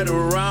right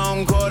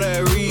around, call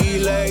that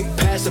relay.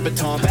 Pass the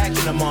baton, back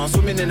in the mall,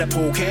 swimming in the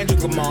pool, can't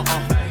drink them all.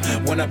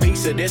 Want a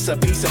piece of this, a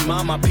piece of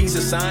mine, my piece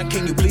of sign.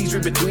 Can you please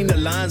read between the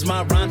lines?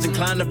 My rhymes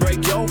inclined to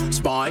break your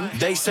spine.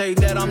 They say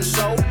that I'm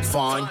so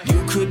fine,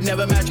 you could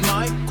never match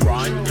my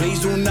grind.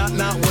 Please do not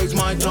waste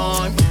my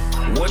time.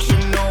 What you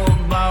know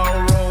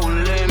about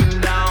rolling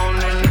down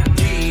in the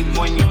deep?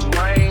 When your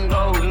brain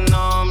goes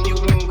numb, you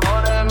can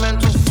call that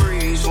mental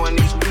freeze. When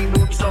these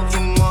people talk too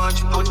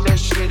much, put that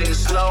shit in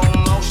slow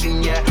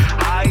motion. Yeah,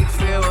 I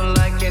feel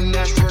like an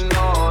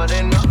astronaut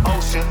in the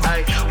ocean.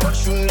 Ay, what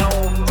you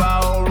know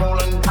about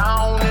rolling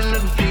down in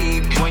the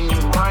deep? When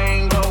your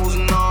brain goes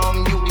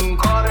numb, you can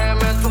call that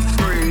mental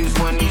freeze.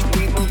 When these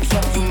people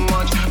talk too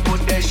much, put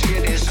that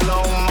shit in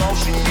slow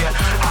motion. Yeah,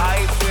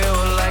 I feel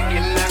like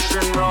an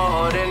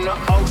astronaut in the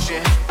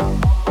ocean.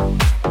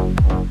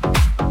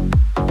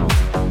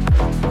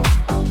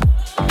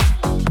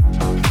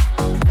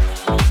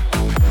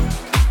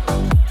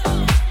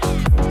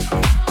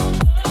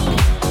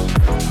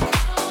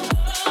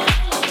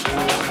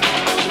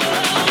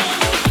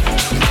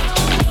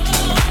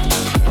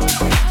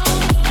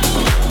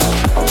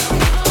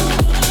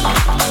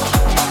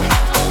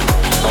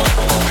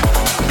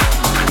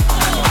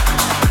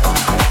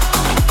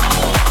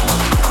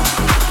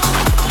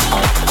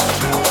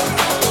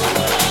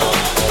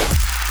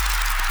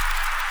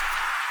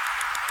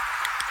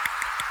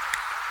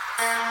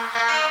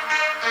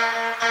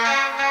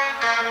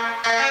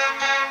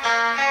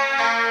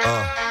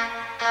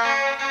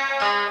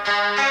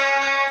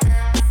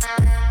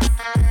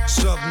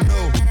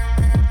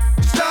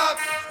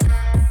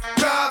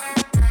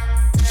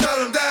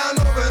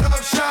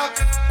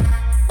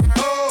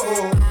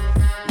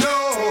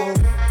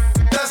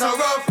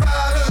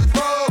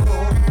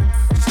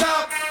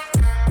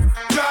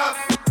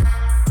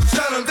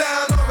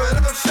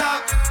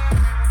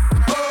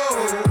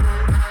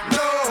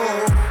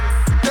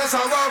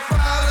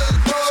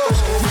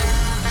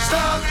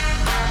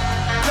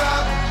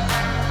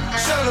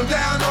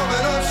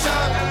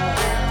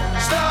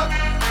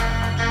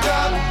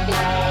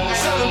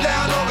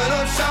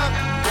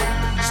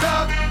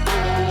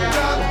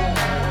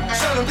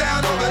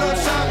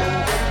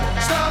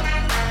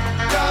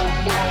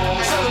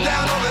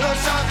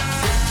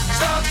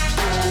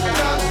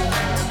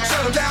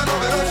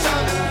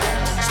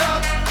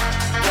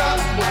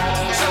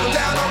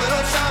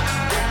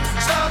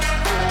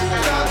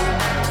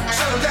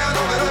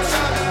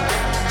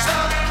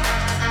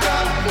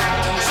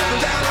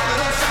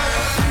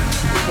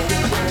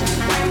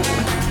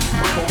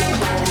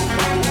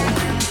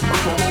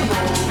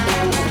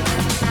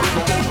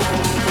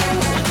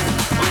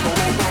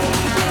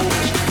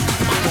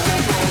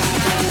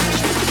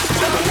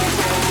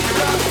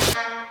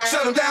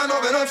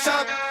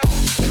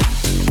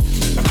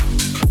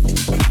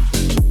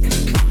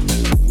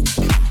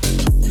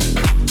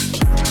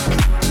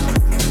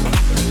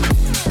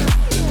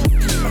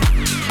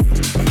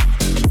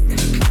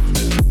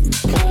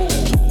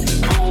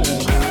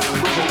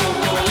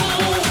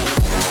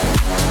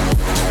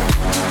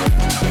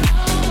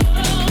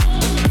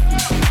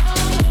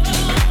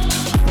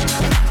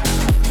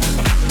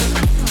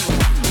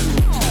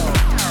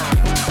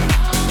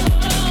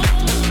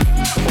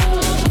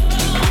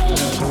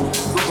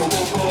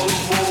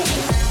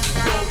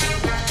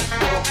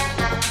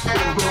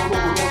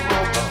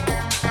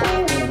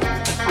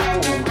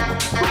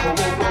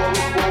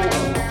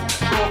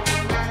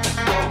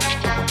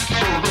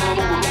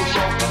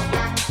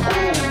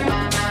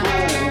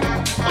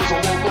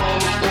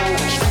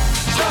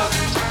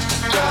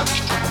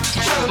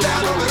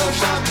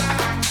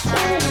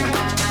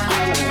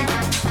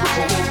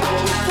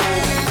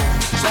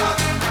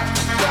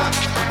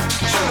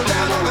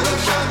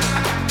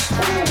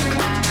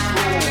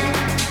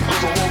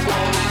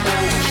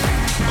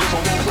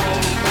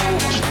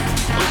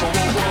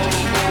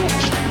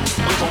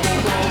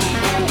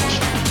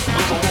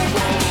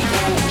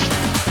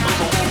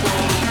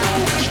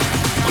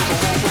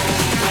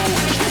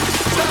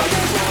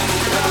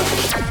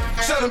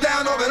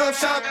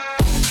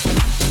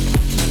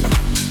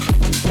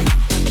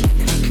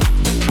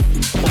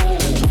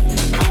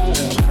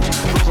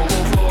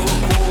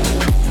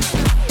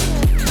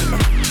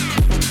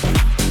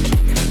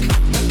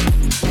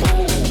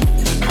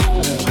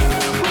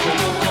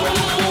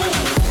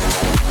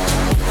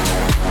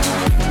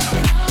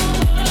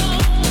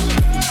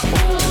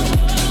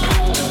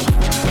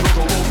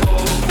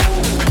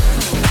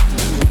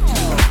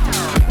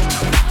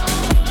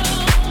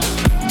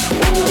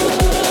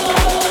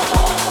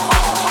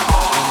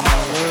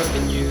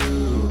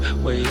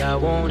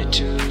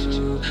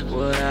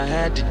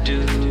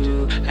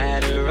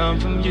 run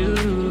from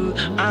you.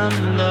 I'm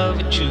in love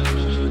with you,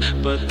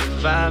 but the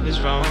vibe is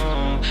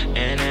wrong,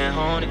 and it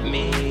haunted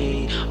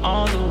me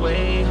all the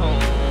way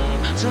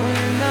home. So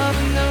you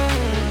never know,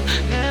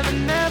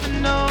 never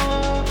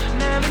know,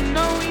 never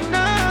know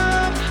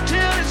enough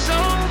till it's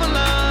over,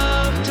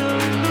 love, till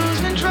we lose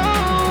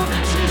control.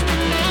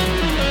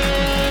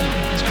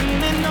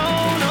 Screaming no,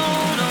 no,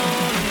 no,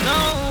 no.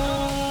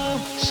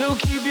 So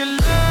keep your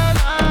love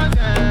locked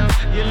down,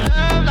 your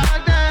love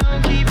locked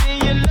down, keeping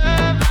your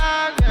love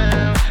locked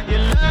down, your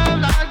love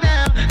locked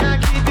down. Now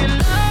keep your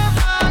love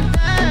locked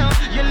down,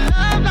 your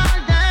love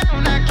locked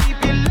down. Now keep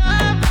your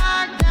love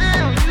locked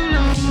down, you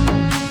lose.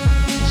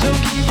 So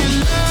keep your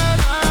love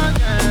locked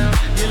down,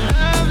 your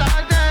love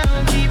locked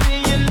down,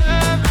 keeping your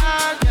love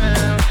locked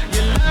down,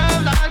 your love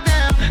locked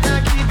down. Now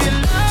keep your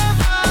love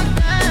locked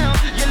down,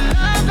 your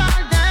love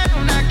locked down.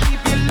 Now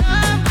keep your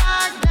love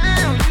locked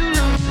down, you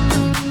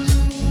lose.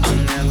 I'm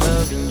not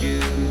loving you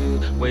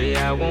way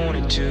I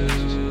wanted to.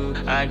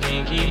 I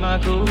can't keep my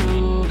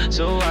cool,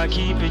 so I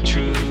keep it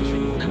true.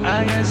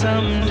 I got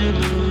something to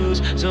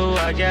lose, so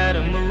I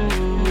gotta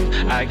move.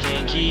 I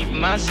can't keep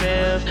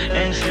myself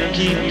and still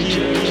keep it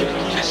true.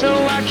 So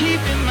I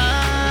keep in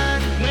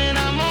mind when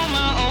I'm on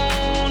my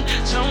own,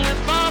 somewhere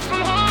far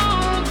from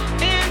home,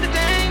 in the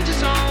danger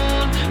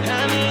zone.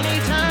 How many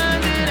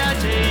times did I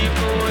tell you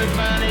before it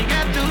finally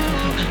got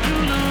through? You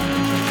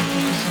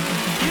lose,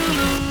 you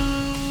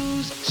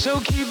lose. So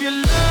keep your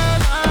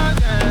love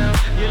locked down,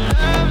 your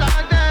love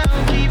locked down.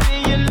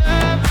 Keeping your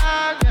love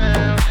locked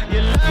down,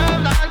 your love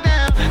locked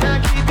down. Now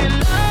keep your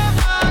love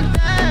locked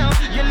down,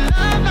 your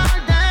love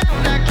locked down.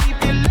 Now keep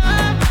your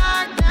love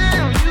locked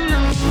down, you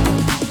lose.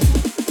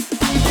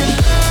 Keep your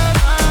love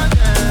locked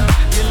down,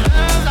 your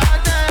love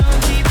locked down.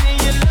 Keeping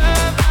your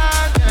love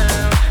locked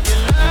down, your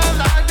love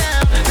locked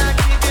down. Now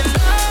keep your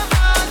love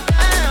locked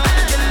down,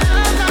 your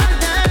love locked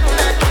down.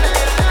 Now keep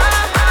your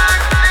love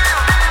locked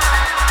down.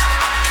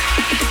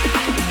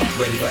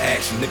 Ready for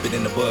action, nip it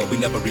in the bud, we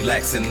never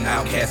relaxing.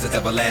 Outcast is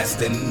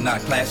everlasting,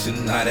 not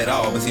clashing, not at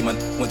all. But see, man,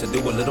 want to do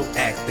a little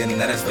acting.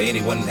 Now that's for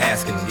anyone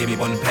asking. Give me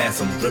one pass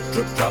 'em, drip,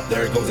 drip, drop.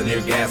 There goes an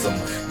orgasm.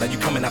 Now you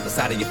coming out the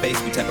side of your face,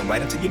 we tapping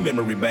right into your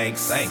memory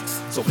banks. Thanks.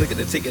 So click at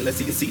the ticket, let's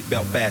see your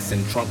seatbelt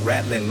fasten. Trunk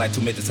rattling like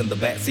two midgets in the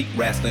back seat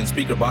wrestling.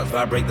 Speaker box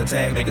vibrate the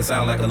tag, make it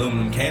sound like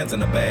aluminum cans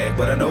in a bag.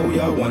 But I know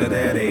y'all wanted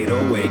that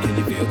 808. Can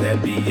you feel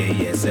that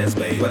BASS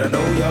bass? But I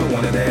know y'all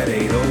wanted that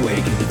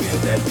 808. Can you feel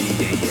that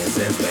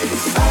BASS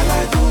bass? I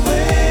like the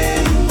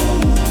way you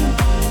move.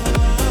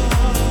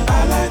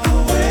 I like the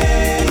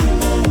way you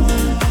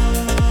move.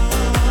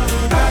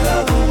 I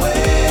love the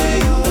way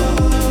you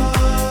move.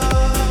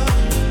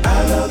 I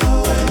love the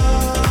way.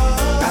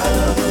 I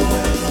love the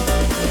way.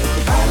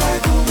 I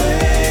like the way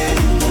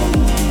you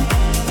move.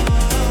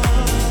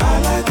 I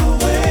like the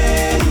way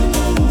you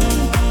move.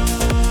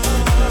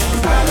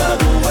 I love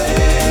the way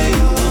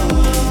you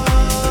move.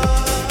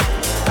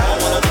 I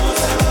wanna do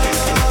it.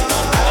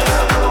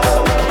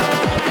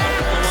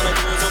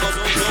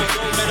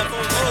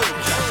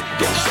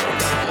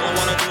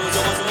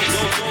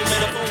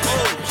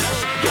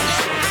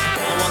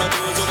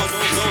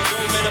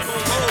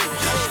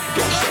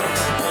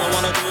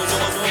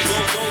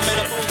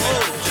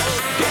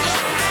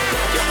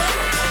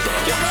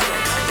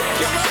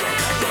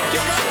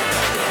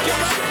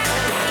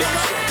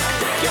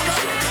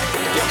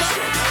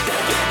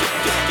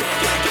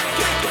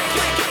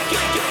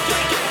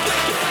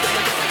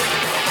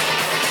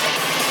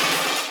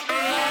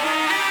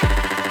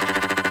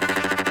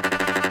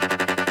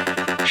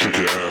 Shake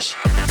your ass.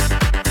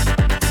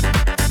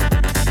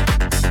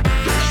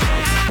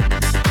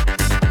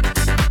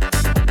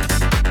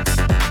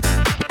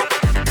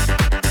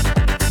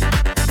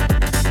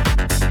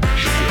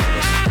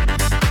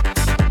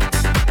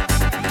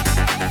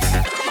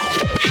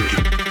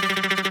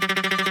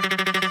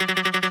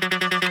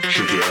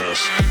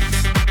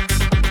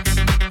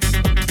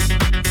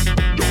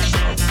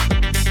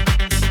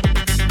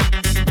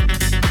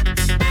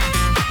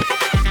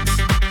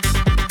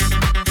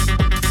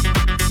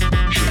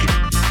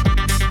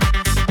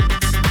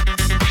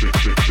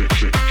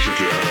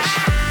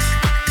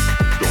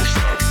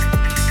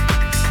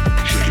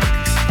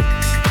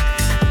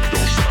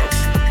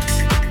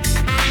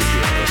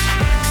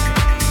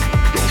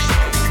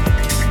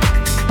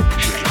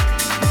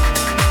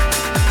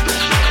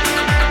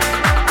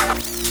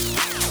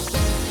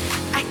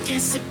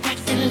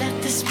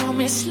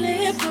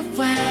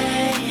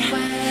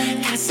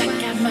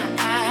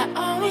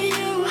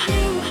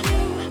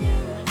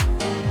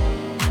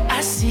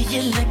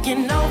 you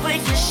looking over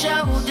your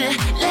shoulder.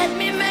 Let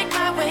me make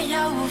my way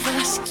over.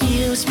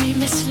 Excuse me,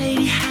 Miss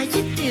Lady, how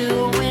you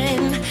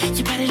doing?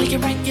 Your body looking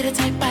right, you're the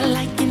type I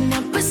like and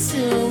I'm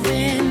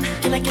pursuing.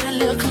 Can I get a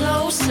little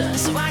closer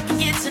so I can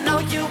get to know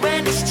you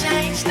and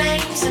exchange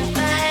names and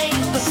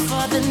things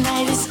before the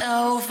night is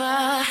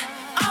over?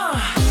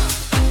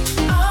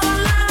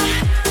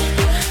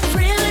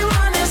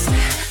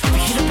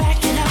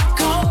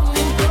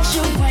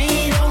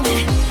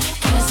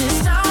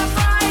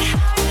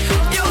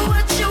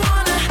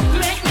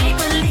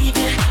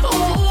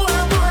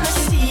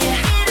 See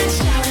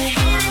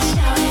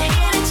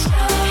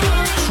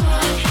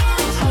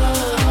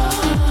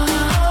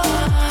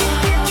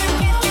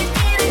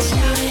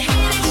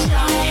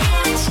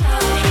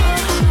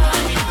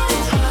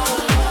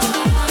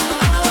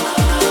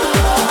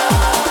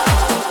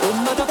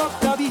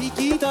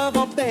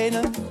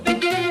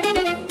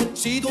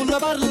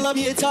cosa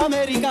miezza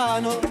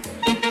americano,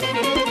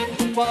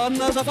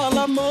 quando si fa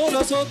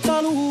l'amore sotto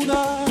la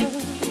luna,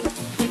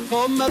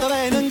 come da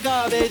venen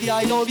cave di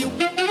I love you.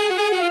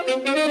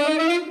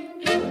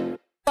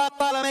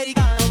 Papa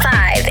l'americano.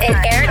 5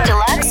 and Eric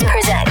Deluxe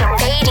present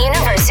Fade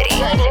University.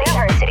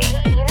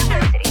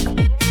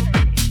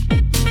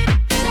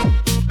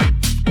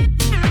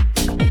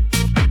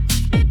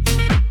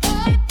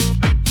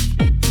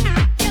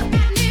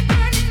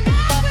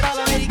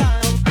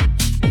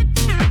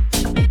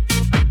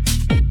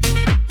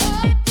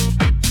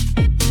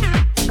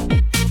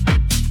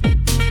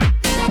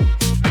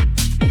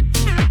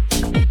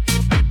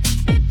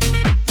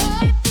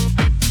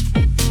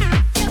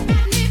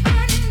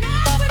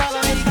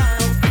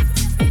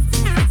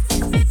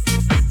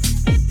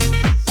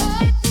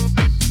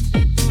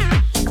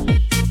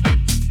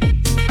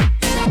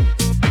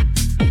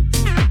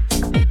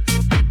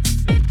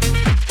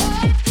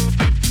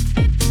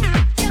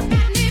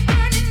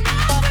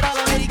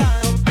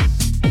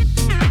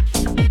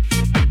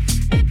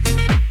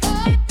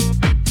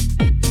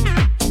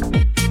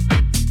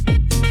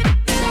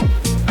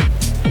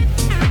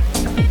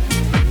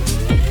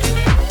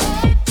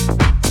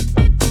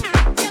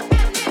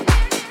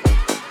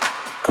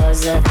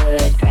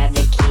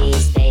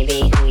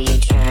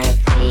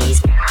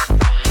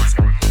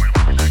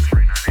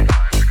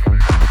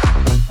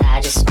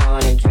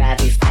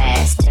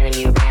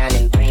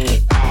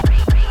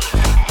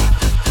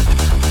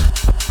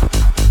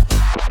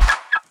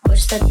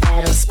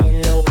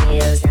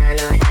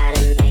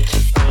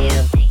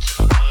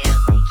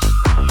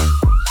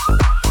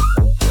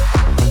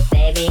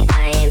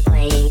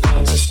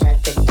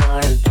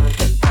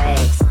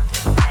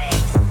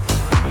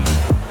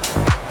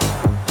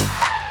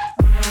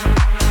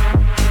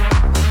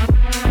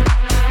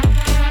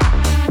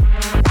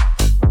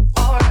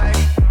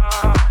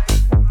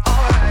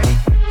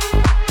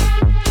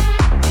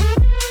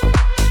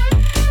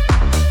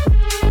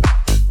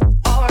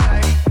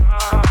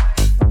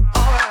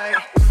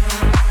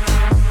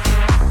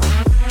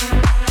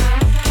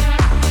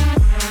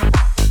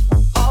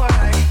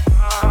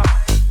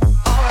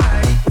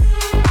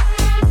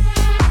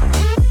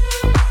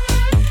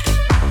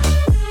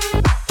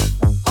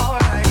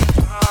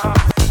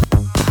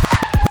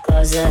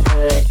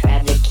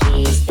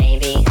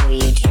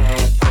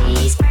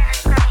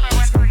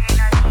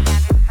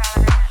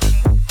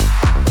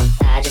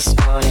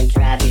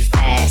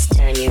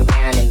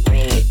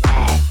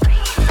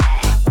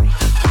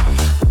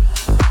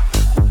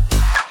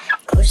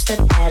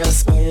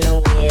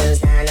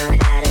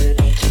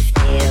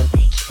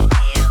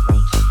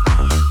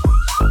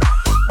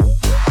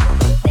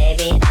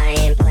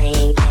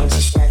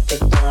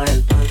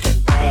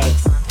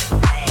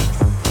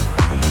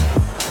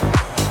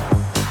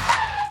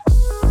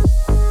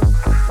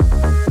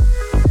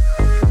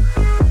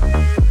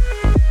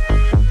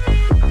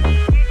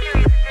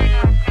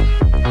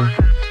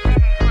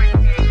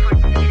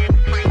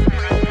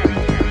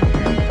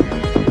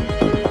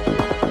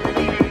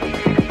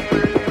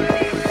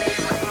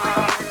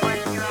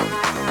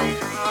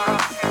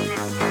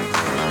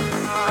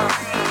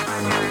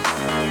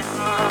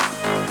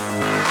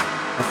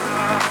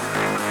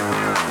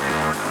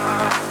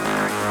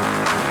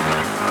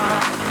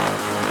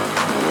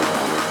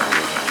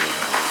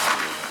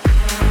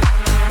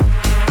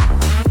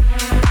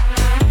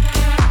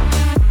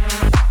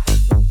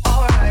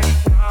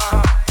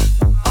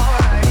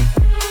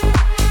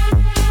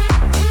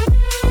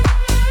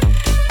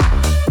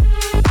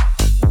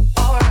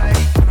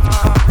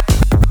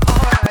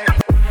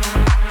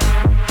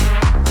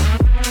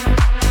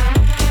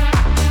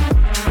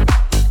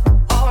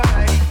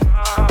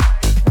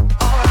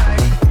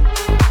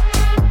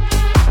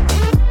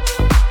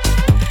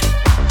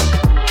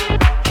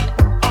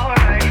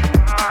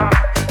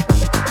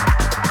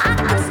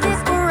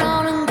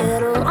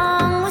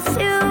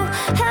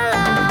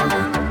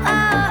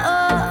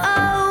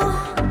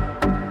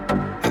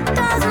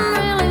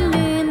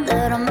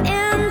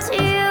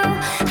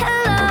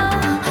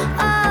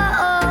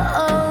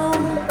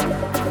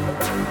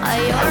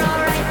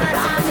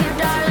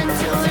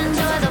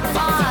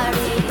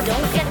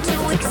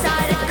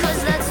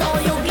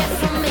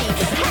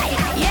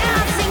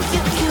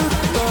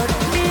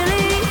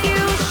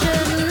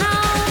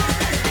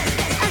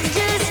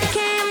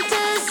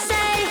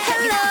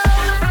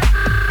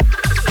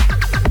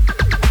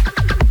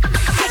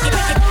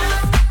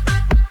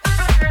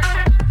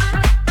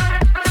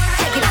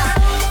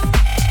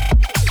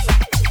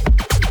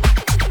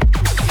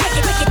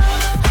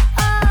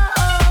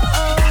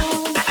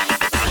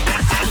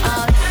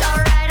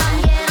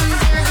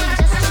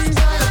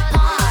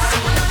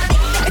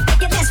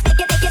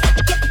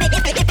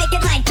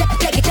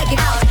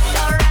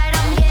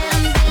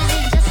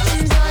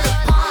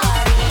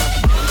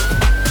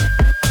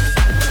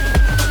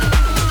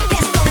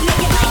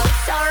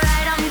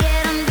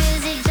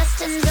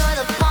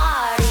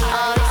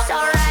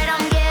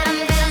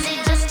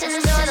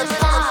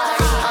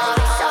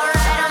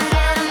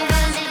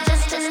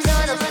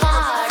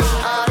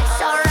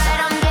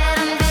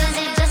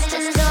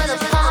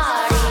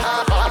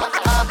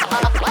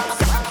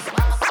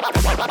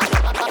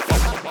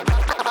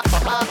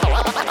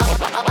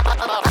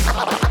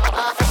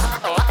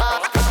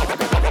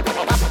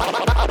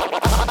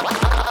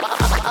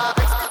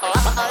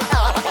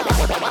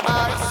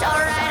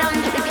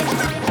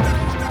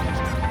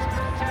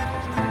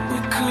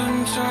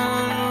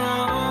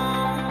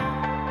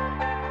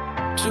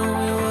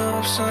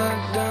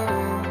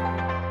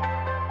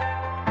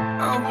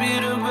 I'll be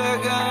the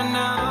bad guy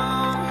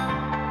now,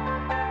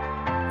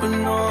 but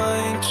no, I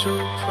ain't too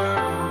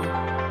proud.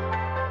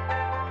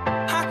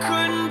 I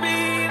couldn't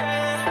be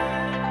there,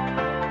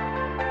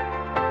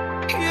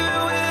 even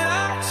when I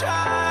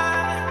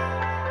tried.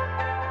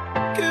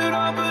 You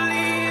don't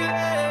believe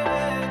it.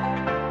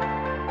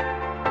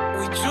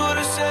 We do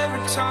this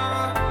every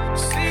time.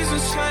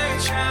 Seasons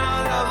change and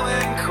our love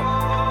went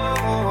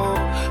cold.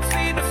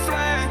 Feed the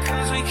flame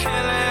 'cause we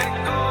can't let it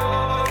go.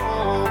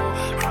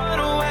 Run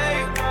away,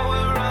 but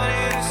we're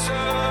running in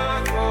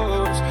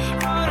circles.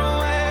 Run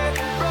away,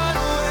 run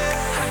away.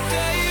 I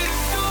dare you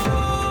to do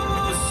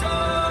so.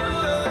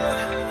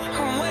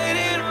 I'm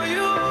waiting on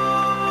you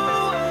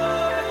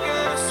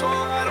again, so I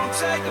don't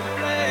take the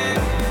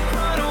blame.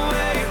 Run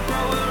away,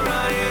 but we're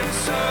running in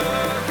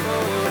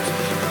circles.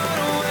 Run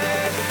away,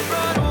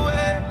 run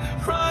away,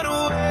 run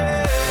away.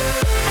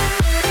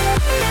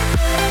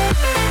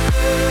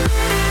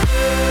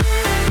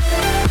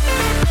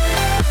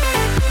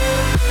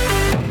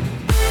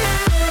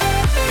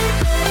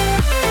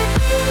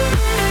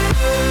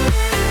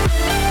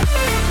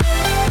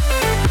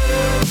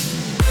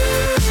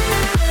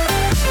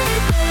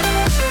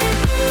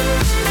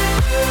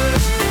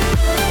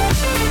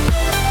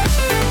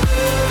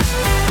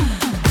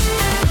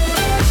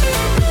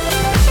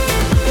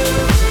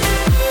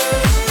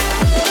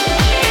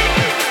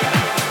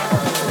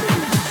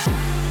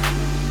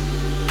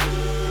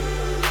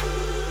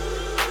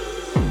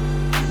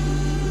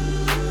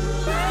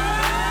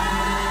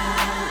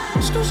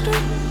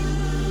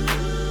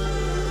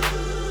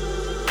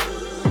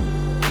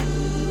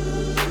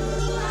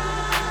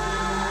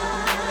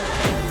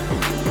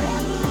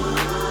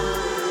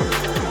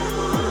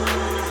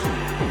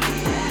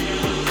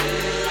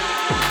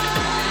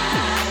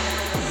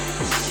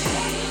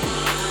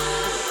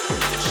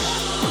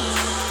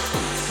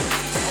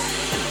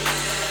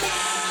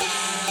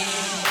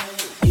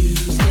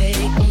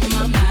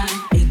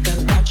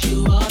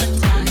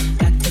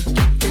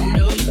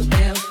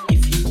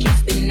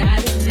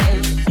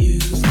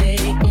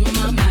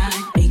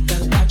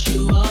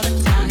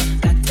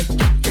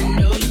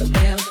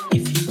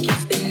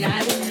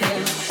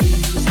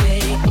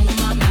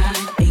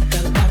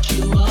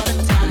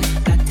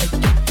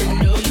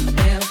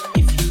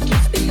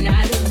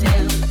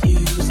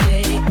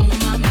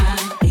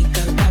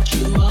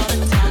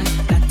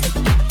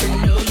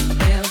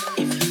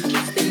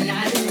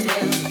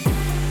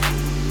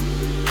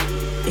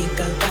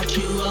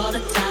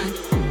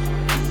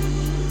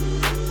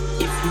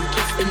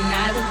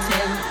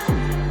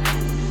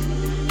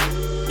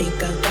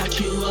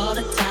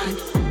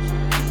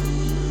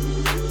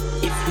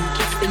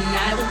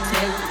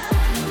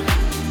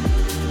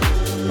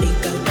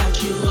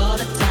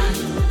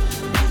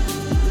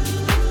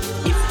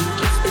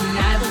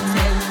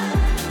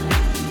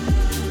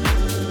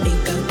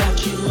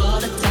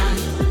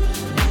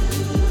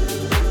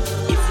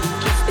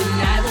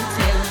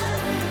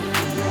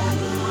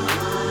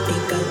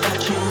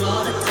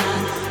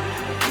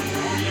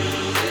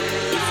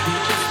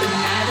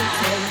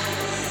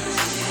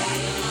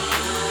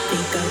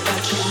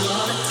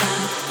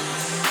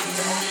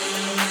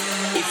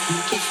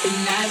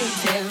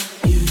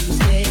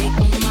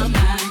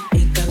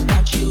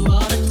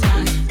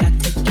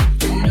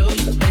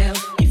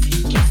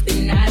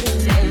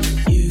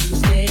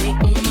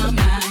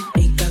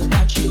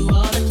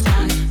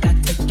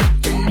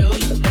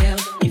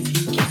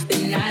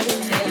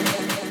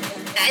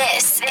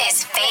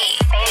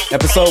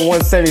 Episode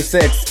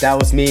 176. That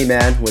was me,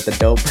 man, with a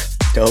dope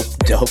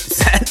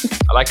set.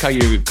 I like how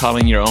you're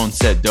calling your own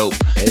set dope.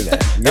 Hey, man.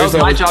 That was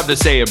my job to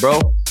say it, bro.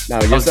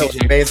 No, yours was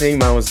amazing.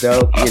 Mine was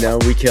dope. You know,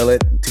 we kill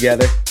it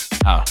together.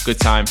 Good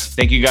times.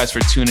 Thank you guys for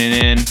tuning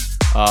in.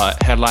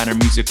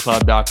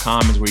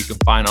 Headlinermusicclub.com is where you can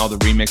find all the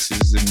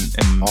remixes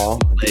and all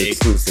the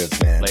exclusives,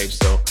 man.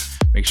 So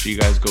make sure you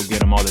guys go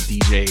get them, all the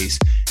DJs.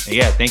 And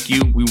yeah, thank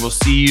you. We will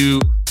see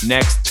you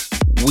next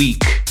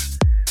week.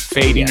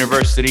 Fade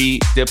University,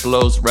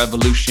 Diplo's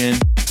Revolution.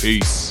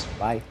 Peace.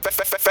 Bye.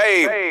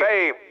 Fade.